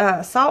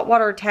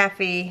Saltwater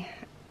Taffy,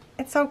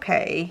 it's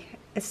okay.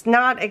 It's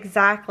not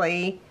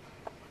exactly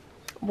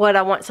what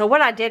I want. So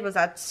what I did was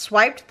I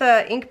swiped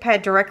the ink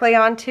pad directly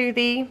onto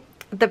the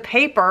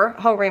paper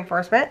hole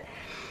reinforcement,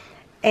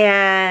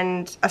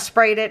 and I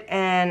sprayed it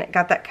and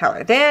got that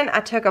color. Then I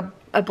took a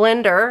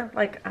blender,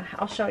 like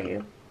I'll show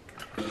you.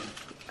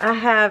 I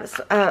have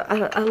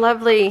a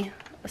lovely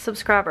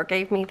subscriber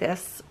gave me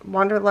this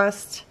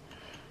Wanderlust.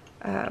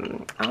 I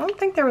don't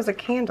think there was a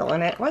candle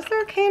in it. Was there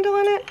a candle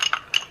in it?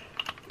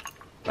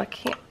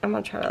 I'm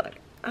gonna try to look.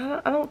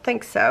 I don't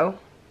think so.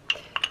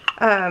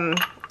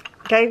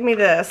 Gave me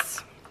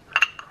this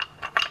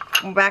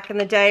back in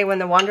the day when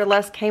the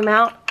Wanderlust came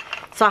out.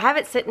 So I have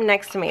it sitting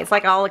next to me. It's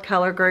like all the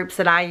color groups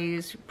that I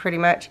use pretty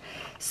much.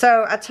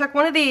 So I took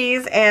one of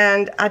these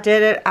and I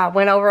did it. I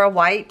went over a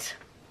white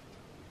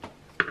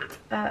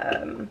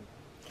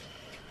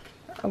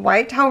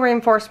hole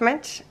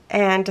reinforcement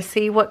and to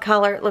see what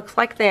color it looks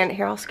like then.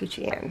 Here, I'll scoot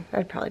you in.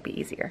 That'd probably be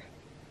easier.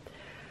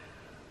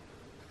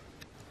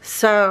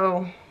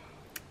 So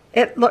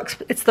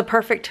it's the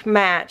perfect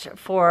match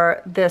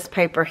for this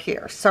paper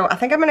here. So I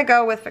think I'm gonna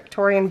go with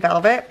Victorian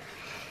Velvet.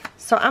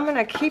 So I'm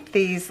gonna keep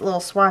these little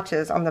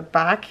swatches on the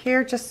back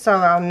here just so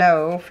I'll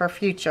know for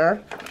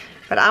future.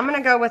 But I'm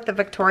gonna go with the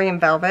Victorian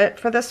Velvet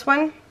for this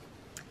one.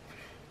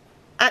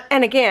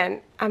 And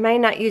again, I may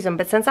not use them,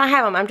 but since I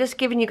have them, I'm just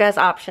giving you guys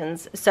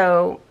options.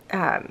 So,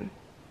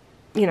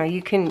 you know,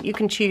 you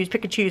can choose,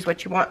 pick and choose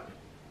what you want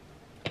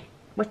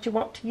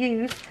to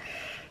use.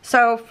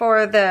 So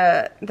for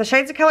the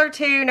Shades of Color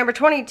 2, number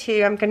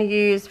 22, I'm going to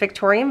use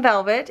Victorian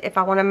Velvet if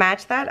I want to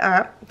match that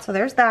up. So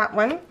there's that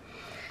one.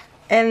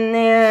 And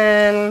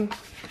then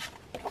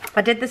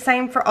I did the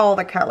same for all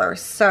the colors.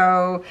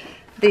 So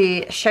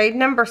the shade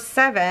number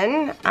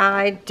 7,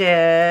 I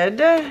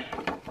did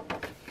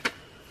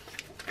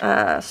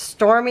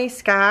Stormy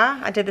Sky.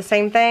 I did the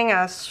same thing.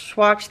 I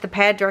swatched the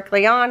pad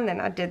directly on,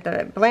 then I did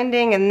the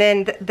blending, and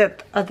then the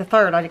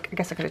third, I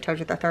guess I could have told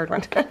you the third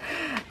one.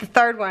 The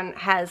third one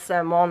has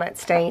some walnut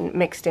stain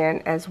mixed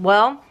in as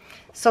well.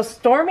 So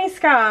Stormy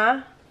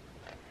Sky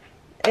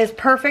is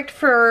perfect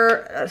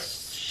for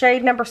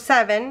shade number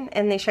 7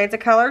 in the Shades of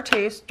Color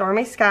 2,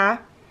 Stormy Sky.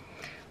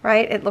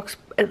 Right? It looks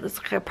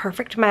like a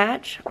perfect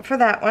match for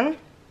that one.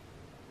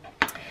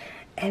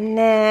 And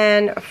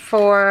then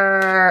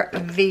for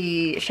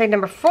the shade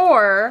number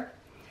 4,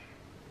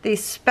 the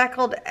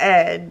Speckled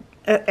the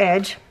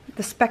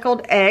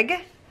Speckled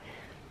Egg.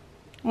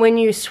 When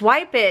you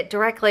swipe it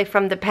directly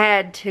from the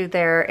pad to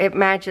there, it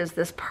matches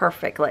this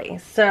perfectly.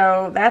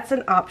 So that's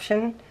an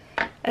option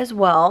as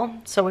well.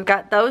 So we've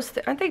got those.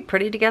 Aren't they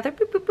pretty together?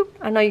 Boop, boop, boop.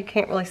 I know you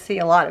can't really see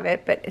a lot of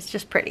it, but it's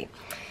just pretty.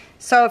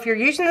 So if you're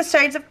using the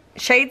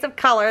shades of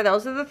color,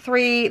 those are the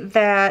 3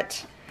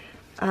 that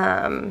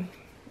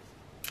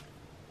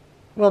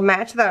will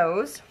match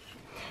those.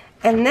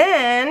 And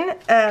then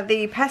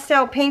the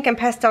pastel pink and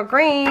pastel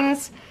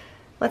greens,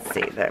 let's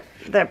see,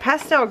 the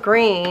pastel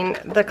green,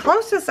 the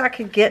closest I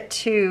could get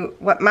to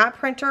what my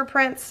printer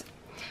prints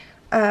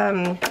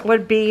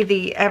would be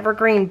the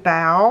Evergreen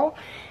Bow.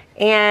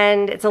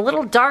 And it's a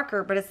little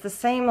darker, but it's the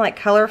same like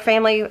color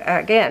family,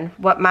 again,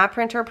 what my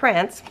printer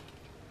prints.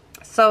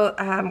 So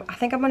I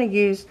think I'm going to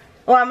use,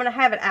 well, I'm going to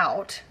have it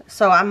out.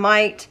 So I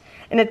might,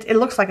 and it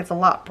looks like it's a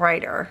lot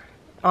brighter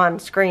on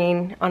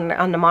screen,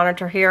 on the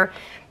monitor here.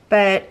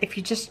 But if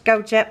you just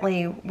go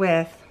gently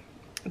with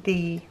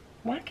the,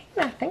 why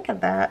can't I think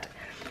of that?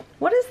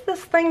 What is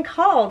this thing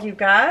called, you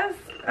guys?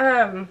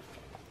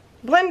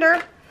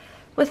 Blender.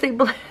 With the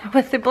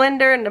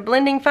blender and the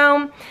blending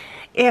foam.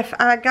 If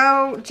I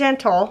go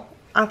gentle,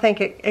 I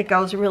think it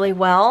goes really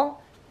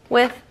well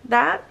with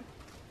that.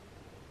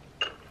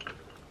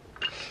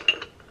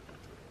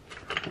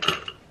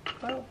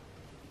 Oh.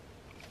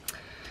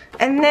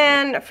 And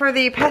then for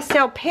the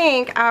pastel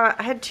pink,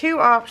 I had 2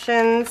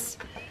 options.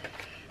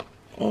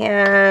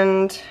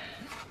 And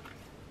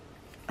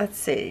let's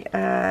see,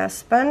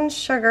 Sponge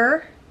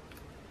Sugar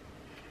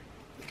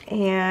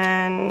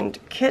and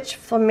Kitsch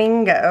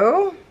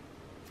Flamingo.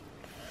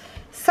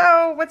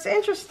 So what's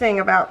interesting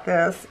about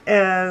this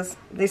is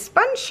the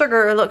Sponge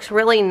Sugar looks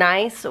really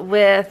nice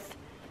with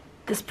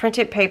this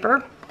printed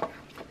paper,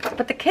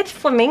 but the Kitsch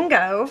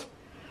Flamingo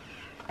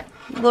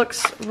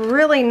looks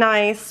really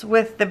nice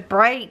with the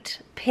bright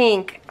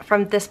pink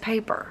from this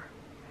paper.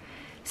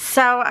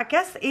 So I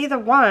guess either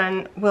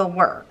one will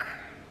work.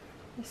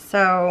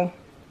 So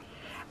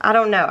I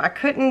don't know. I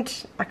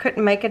couldn't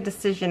make a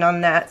decision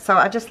on that, so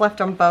I just left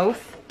them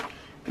both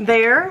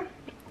there.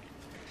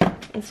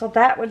 And so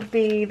that would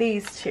be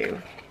these two.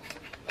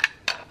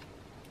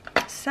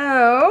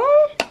 So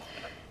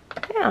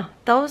yeah,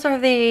 those are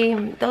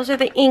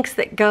the inks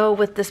that go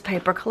with this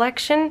paper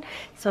collection.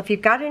 So if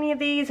you've got any of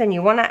these and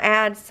you want to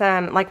add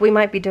some, like we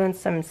might be doing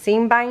some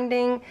seam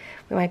binding,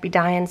 we might be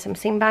dyeing some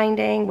seam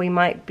binding, we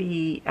might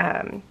be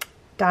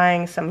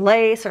dyeing some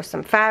lace or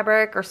some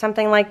fabric or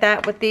something like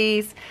that with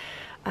these.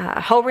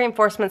 Hole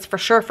reinforcements for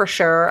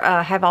sure.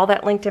 Have all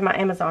that linked in my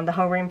Amazon, the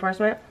hole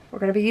reinforcement. We're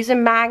going to be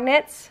using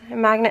magnets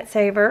and magnet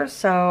savers,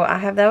 so I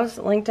have those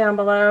linked down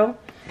below.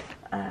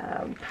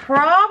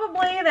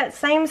 Probably that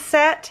same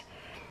set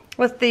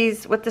with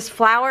this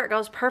flower. It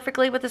goes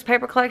perfectly with this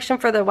paper collection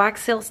for the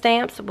wax seal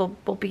stamps. We'll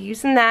be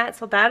using that,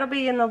 so that'll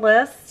be in the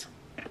list.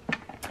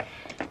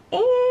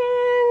 And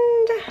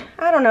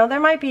I don't know, there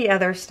might be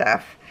other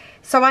stuff.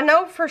 So I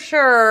know for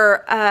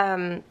sure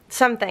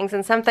some things,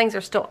 and some things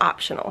are still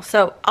optional.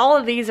 So all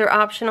of these are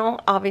optional,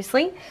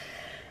 obviously.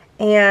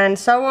 And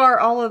so are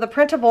all of the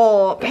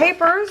printable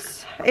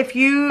papers. If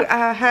you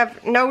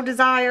have no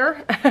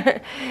desire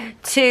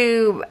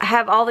to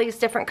have all these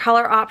different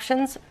color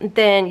options,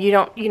 then you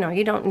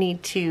don't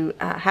need to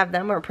have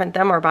them or print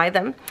them or buy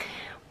them.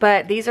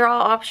 But these are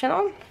all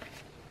optional.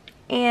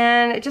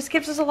 And it just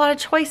gives us a lot of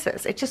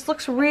choices. It just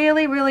looks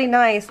really, really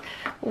nice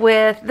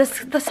with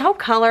this whole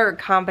color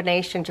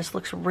combination. Just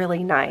looks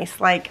really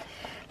nice. Like,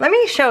 let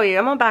me show you.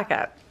 I'm gonna back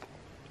up.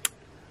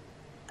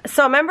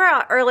 So remember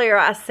earlier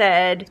I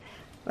said,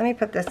 let me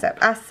put this up.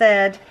 I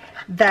said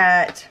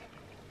that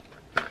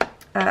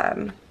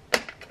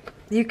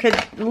you could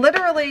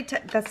literally,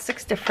 that's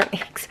 6 different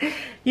inks.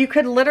 You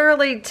could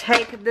literally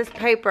take this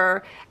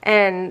paper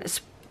and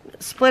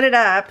split it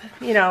up,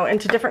 you know,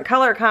 into different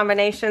color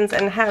combinations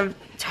and have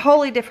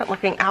totally different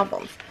looking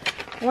albums.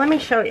 Let me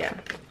show you.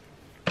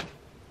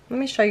 Let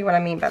me show you what I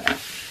mean by that.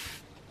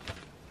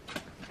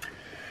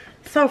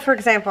 So for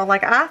example,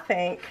 like I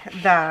think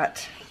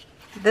that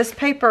this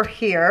paper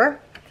here,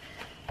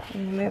 let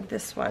me move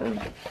this one,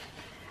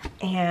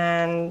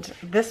 and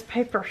this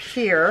paper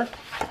here,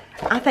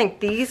 I think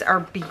these are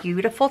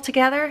beautiful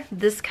together,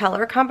 this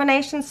color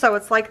combination. So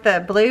it's like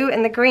the blue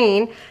and the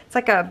green. It's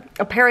like a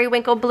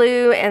periwinkle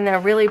blue and a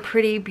really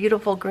pretty,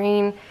 beautiful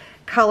green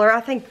color.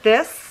 I think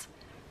this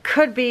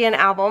could be an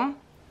album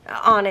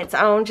on its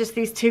own, just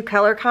these two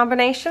color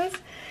combinations.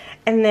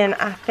 And then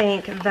I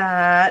think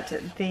that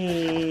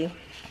the,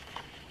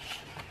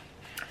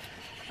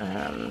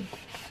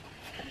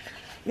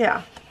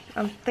 yeah,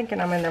 I'm thinking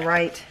I'm in the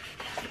right.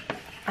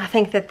 I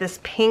think that this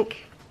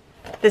pink,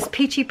 this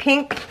peachy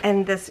pink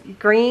and this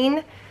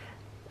green,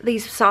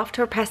 these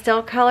softer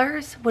pastel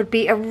colors would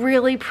be a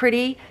really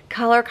pretty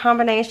color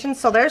combination.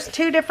 So there's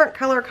 2 different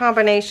color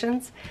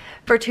combinations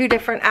for 2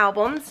 different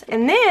albums.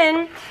 And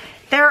then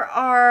there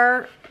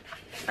are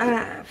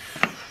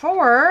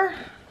 4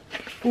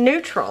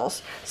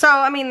 neutrals. So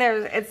I mean,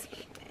 it's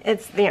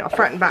you know,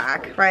 front and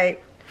back,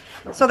 right?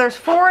 So there's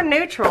 4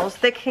 neutrals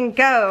that can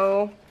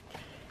go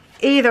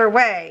either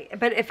way.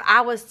 But if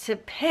I was to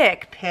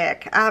pick,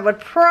 I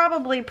would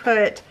probably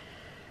put,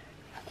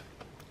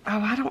 oh,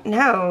 I don't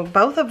know,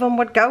 both of them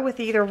would go with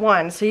either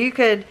one. So you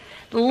could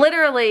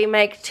literally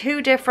make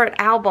 2 different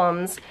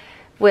albums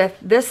with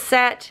this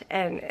set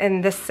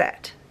and this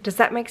set. Does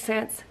that make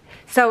sense?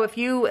 So if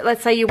you,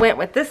 let's say you went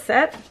with this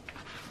set,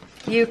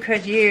 you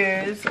could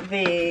use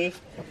the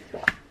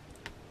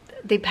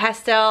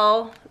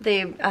pastel,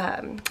 the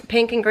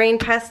pink and green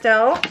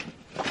pastel,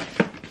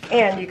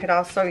 and you could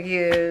also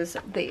use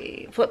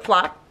the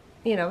flip-flop,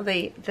 you know,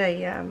 the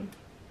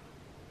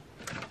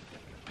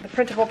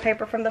printable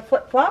paper from the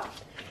flip-flop.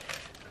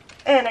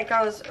 And it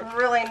goes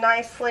really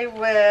nicely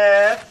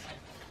with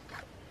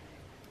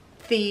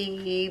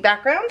the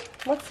background.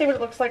 Let's see what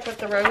it looks like with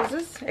the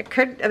roses. It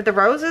could, the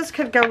roses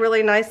could go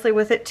really nicely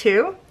with it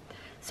too.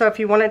 So if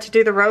you wanted to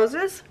do the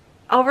roses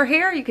over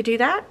here, you could do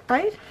that,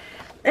 right?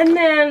 And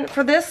then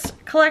for this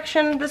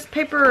collection, this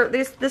paper,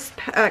 this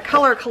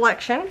color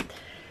collection,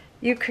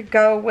 you could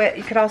go with,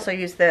 you could also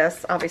use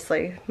this,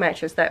 obviously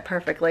matches that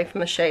perfectly from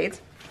the shades.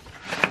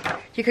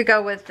 You could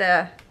go with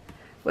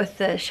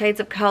the shades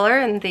of color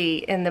and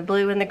the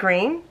blue and the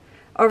green.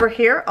 Over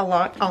here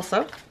along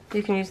also,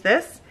 you can use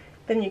this.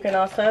 Then you can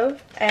also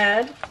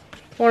add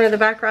one of the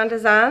background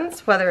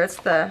designs, whether it's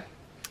the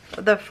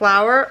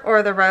flower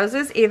or the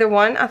roses, either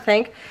one. I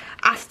think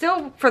I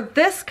still, for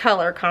this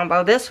color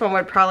combo, this one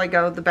would probably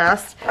go the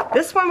best.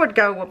 This one would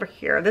go over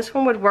here. This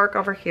one would work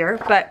over here,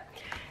 but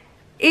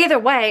either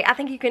way, I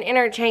think you can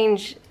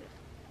interchange,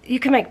 you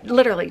can make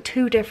literally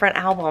 2 different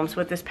albums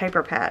with this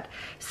paper pad.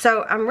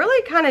 So I'm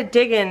really kind of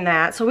digging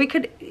that. So we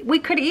could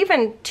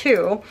even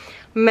too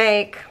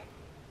make,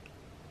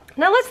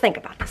 now let's think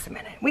about this a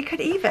minute. We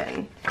could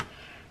even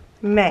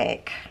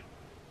make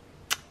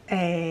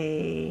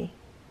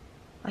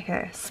like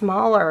a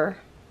smaller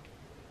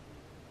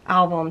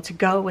album to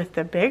go with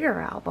the bigger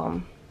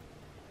album.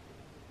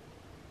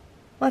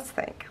 Let's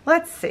think,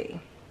 let's see.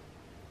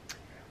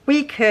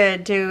 We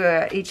could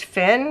do each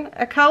fin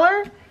a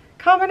color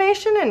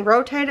combination and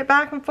rotate it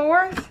back and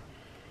forth.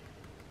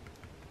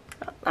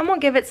 gonna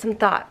give it some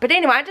thought. But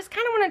anyway, I just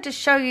kind of wanted to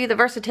show you the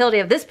versatility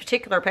of this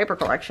particular paper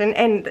collection,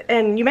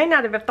 and you may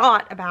not have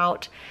thought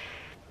about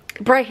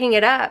breaking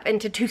it up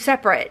into two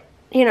separate,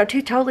 you know,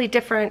 two totally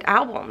different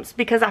albums,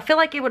 because I feel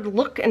like it would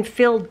look and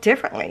feel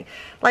differently.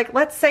 Like,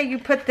 let's say you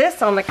put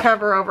this on the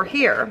cover over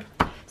here.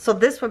 So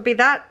this would be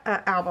that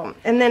album.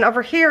 And then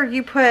over here,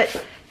 you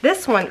put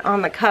this one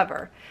on the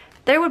cover.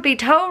 There would be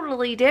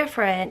totally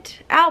different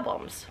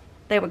albums.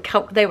 They would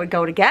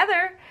go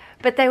together,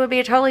 but they would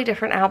be a totally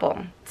different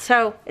album.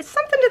 So it's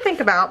something to think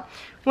about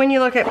when you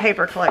look at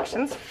paper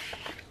collections.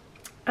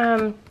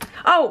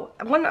 Oh,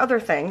 one other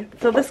thing.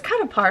 So this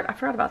cut apart, I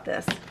forgot about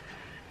this.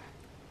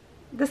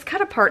 This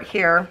cut apart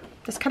here,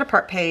 this cut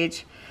apart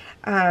page,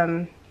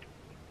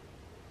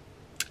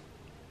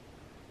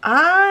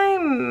 I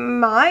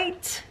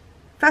might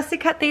fussy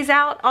cut these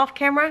out off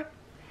camera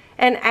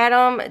and add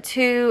them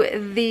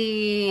to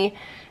the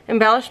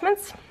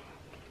embellishments.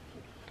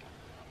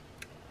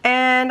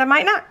 And I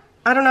might not.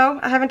 I don't know.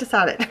 I haven't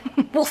decided.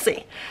 We'll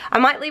see. I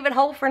might leave it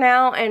whole for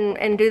now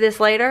and do this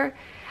later.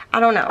 I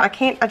don't know. I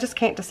just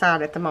can't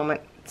decide at the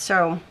moment.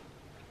 So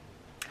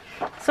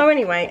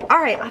anyway, all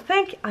right. I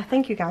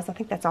think you guys, I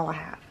think that's all I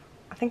have.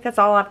 I think that's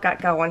all I've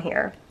got going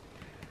here.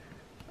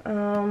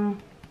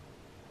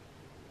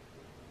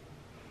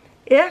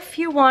 If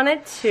you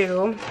wanted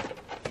to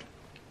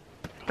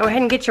go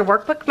ahead and get your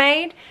workbook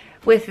made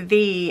with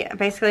the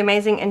Basically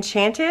Amazing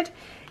Enchanted,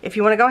 if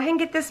you want to go ahead and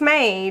get this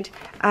made,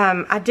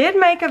 I did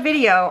make a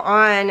video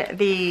on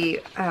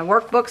the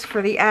workbooks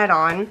for the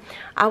add-on.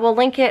 I will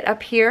link it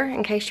up here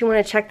in case you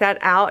want to check that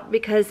out,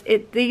 because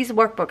these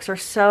workbooks are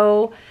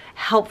so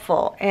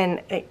helpful,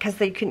 and because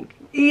they can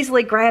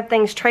easily grab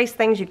things, trace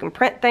things, you can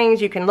print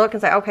things, you can look and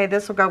say, okay,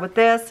 this will go with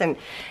this, and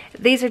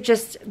these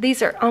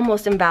are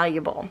almost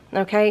invaluable.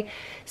 Okay,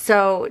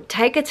 so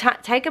take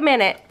a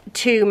minute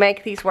to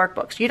make these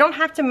workbooks. You don't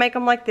have to make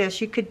them like this.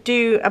 You could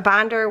do a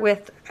binder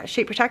with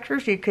sheet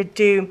protectors. You could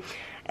do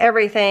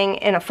everything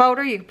in a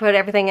folder. You can put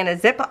everything in a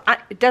zip.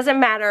 It doesn't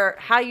matter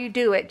how you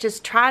do it.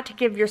 Just try to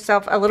give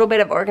yourself a little bit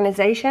of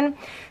organization,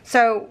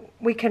 so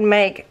we can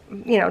make,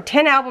 you know,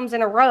 10 albums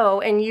in a row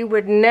and you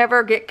would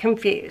never get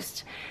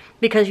confused,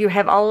 because you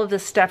have all of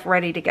this stuff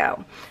ready to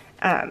go.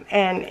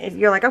 And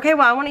you're like, okay,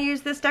 well, I want to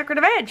use this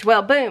decorative edge.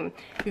 Well, boom,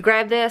 you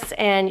grab this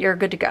and you're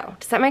good to go.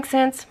 Does that make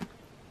sense?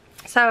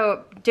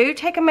 So do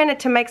take a minute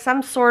to make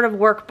some sort of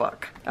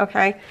workbook,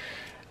 okay?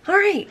 All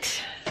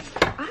right,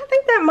 I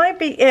think that might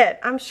be it.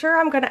 I'm sure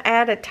I'm going to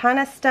add a ton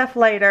of stuff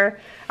later.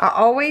 I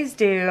always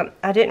do.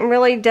 I didn't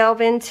really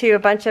delve into a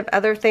bunch of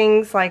other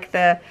things like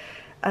the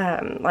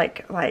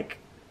like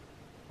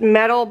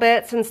metal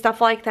bits and stuff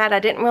like that. I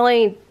didn't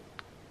really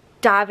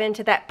dive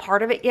into that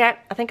part of it yet.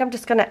 I think I'm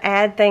just going to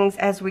add things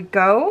as we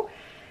go,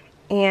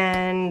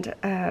 and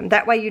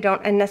that way you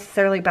don't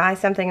unnecessarily buy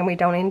something and we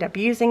don't end up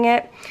using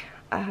it.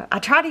 I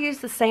try to use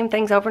the same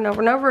things over and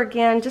over and over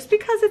again, just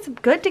because it's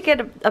good to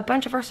get a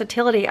bunch of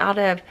versatility out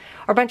of,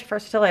 or a bunch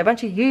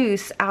of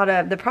use out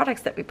of the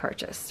products that we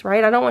purchase,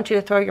 right? I don't want you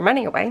to throw your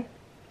money away.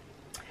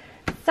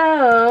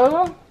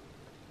 So,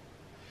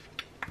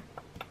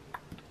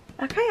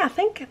 okay, I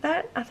think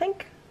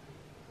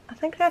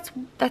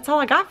that's all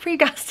I got for you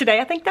guys today.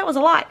 I think that was a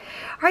lot.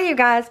 All right, you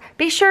guys,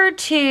 be sure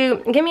to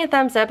give me a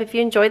thumbs up if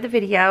you enjoyed the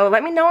video.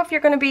 Let me know if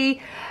you're going to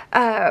be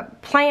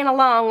playing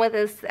along with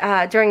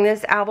us during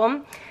this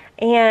album.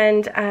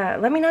 And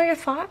let me know your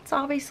thoughts,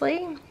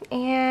 obviously.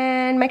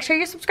 And make sure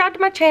you subscribe to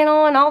my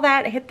channel and all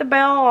that. Hit the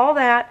bell, all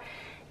that.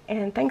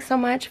 And thanks so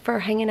much for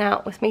hanging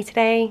out with me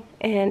today.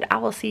 And I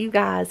will see you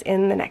guys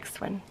in the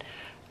next one.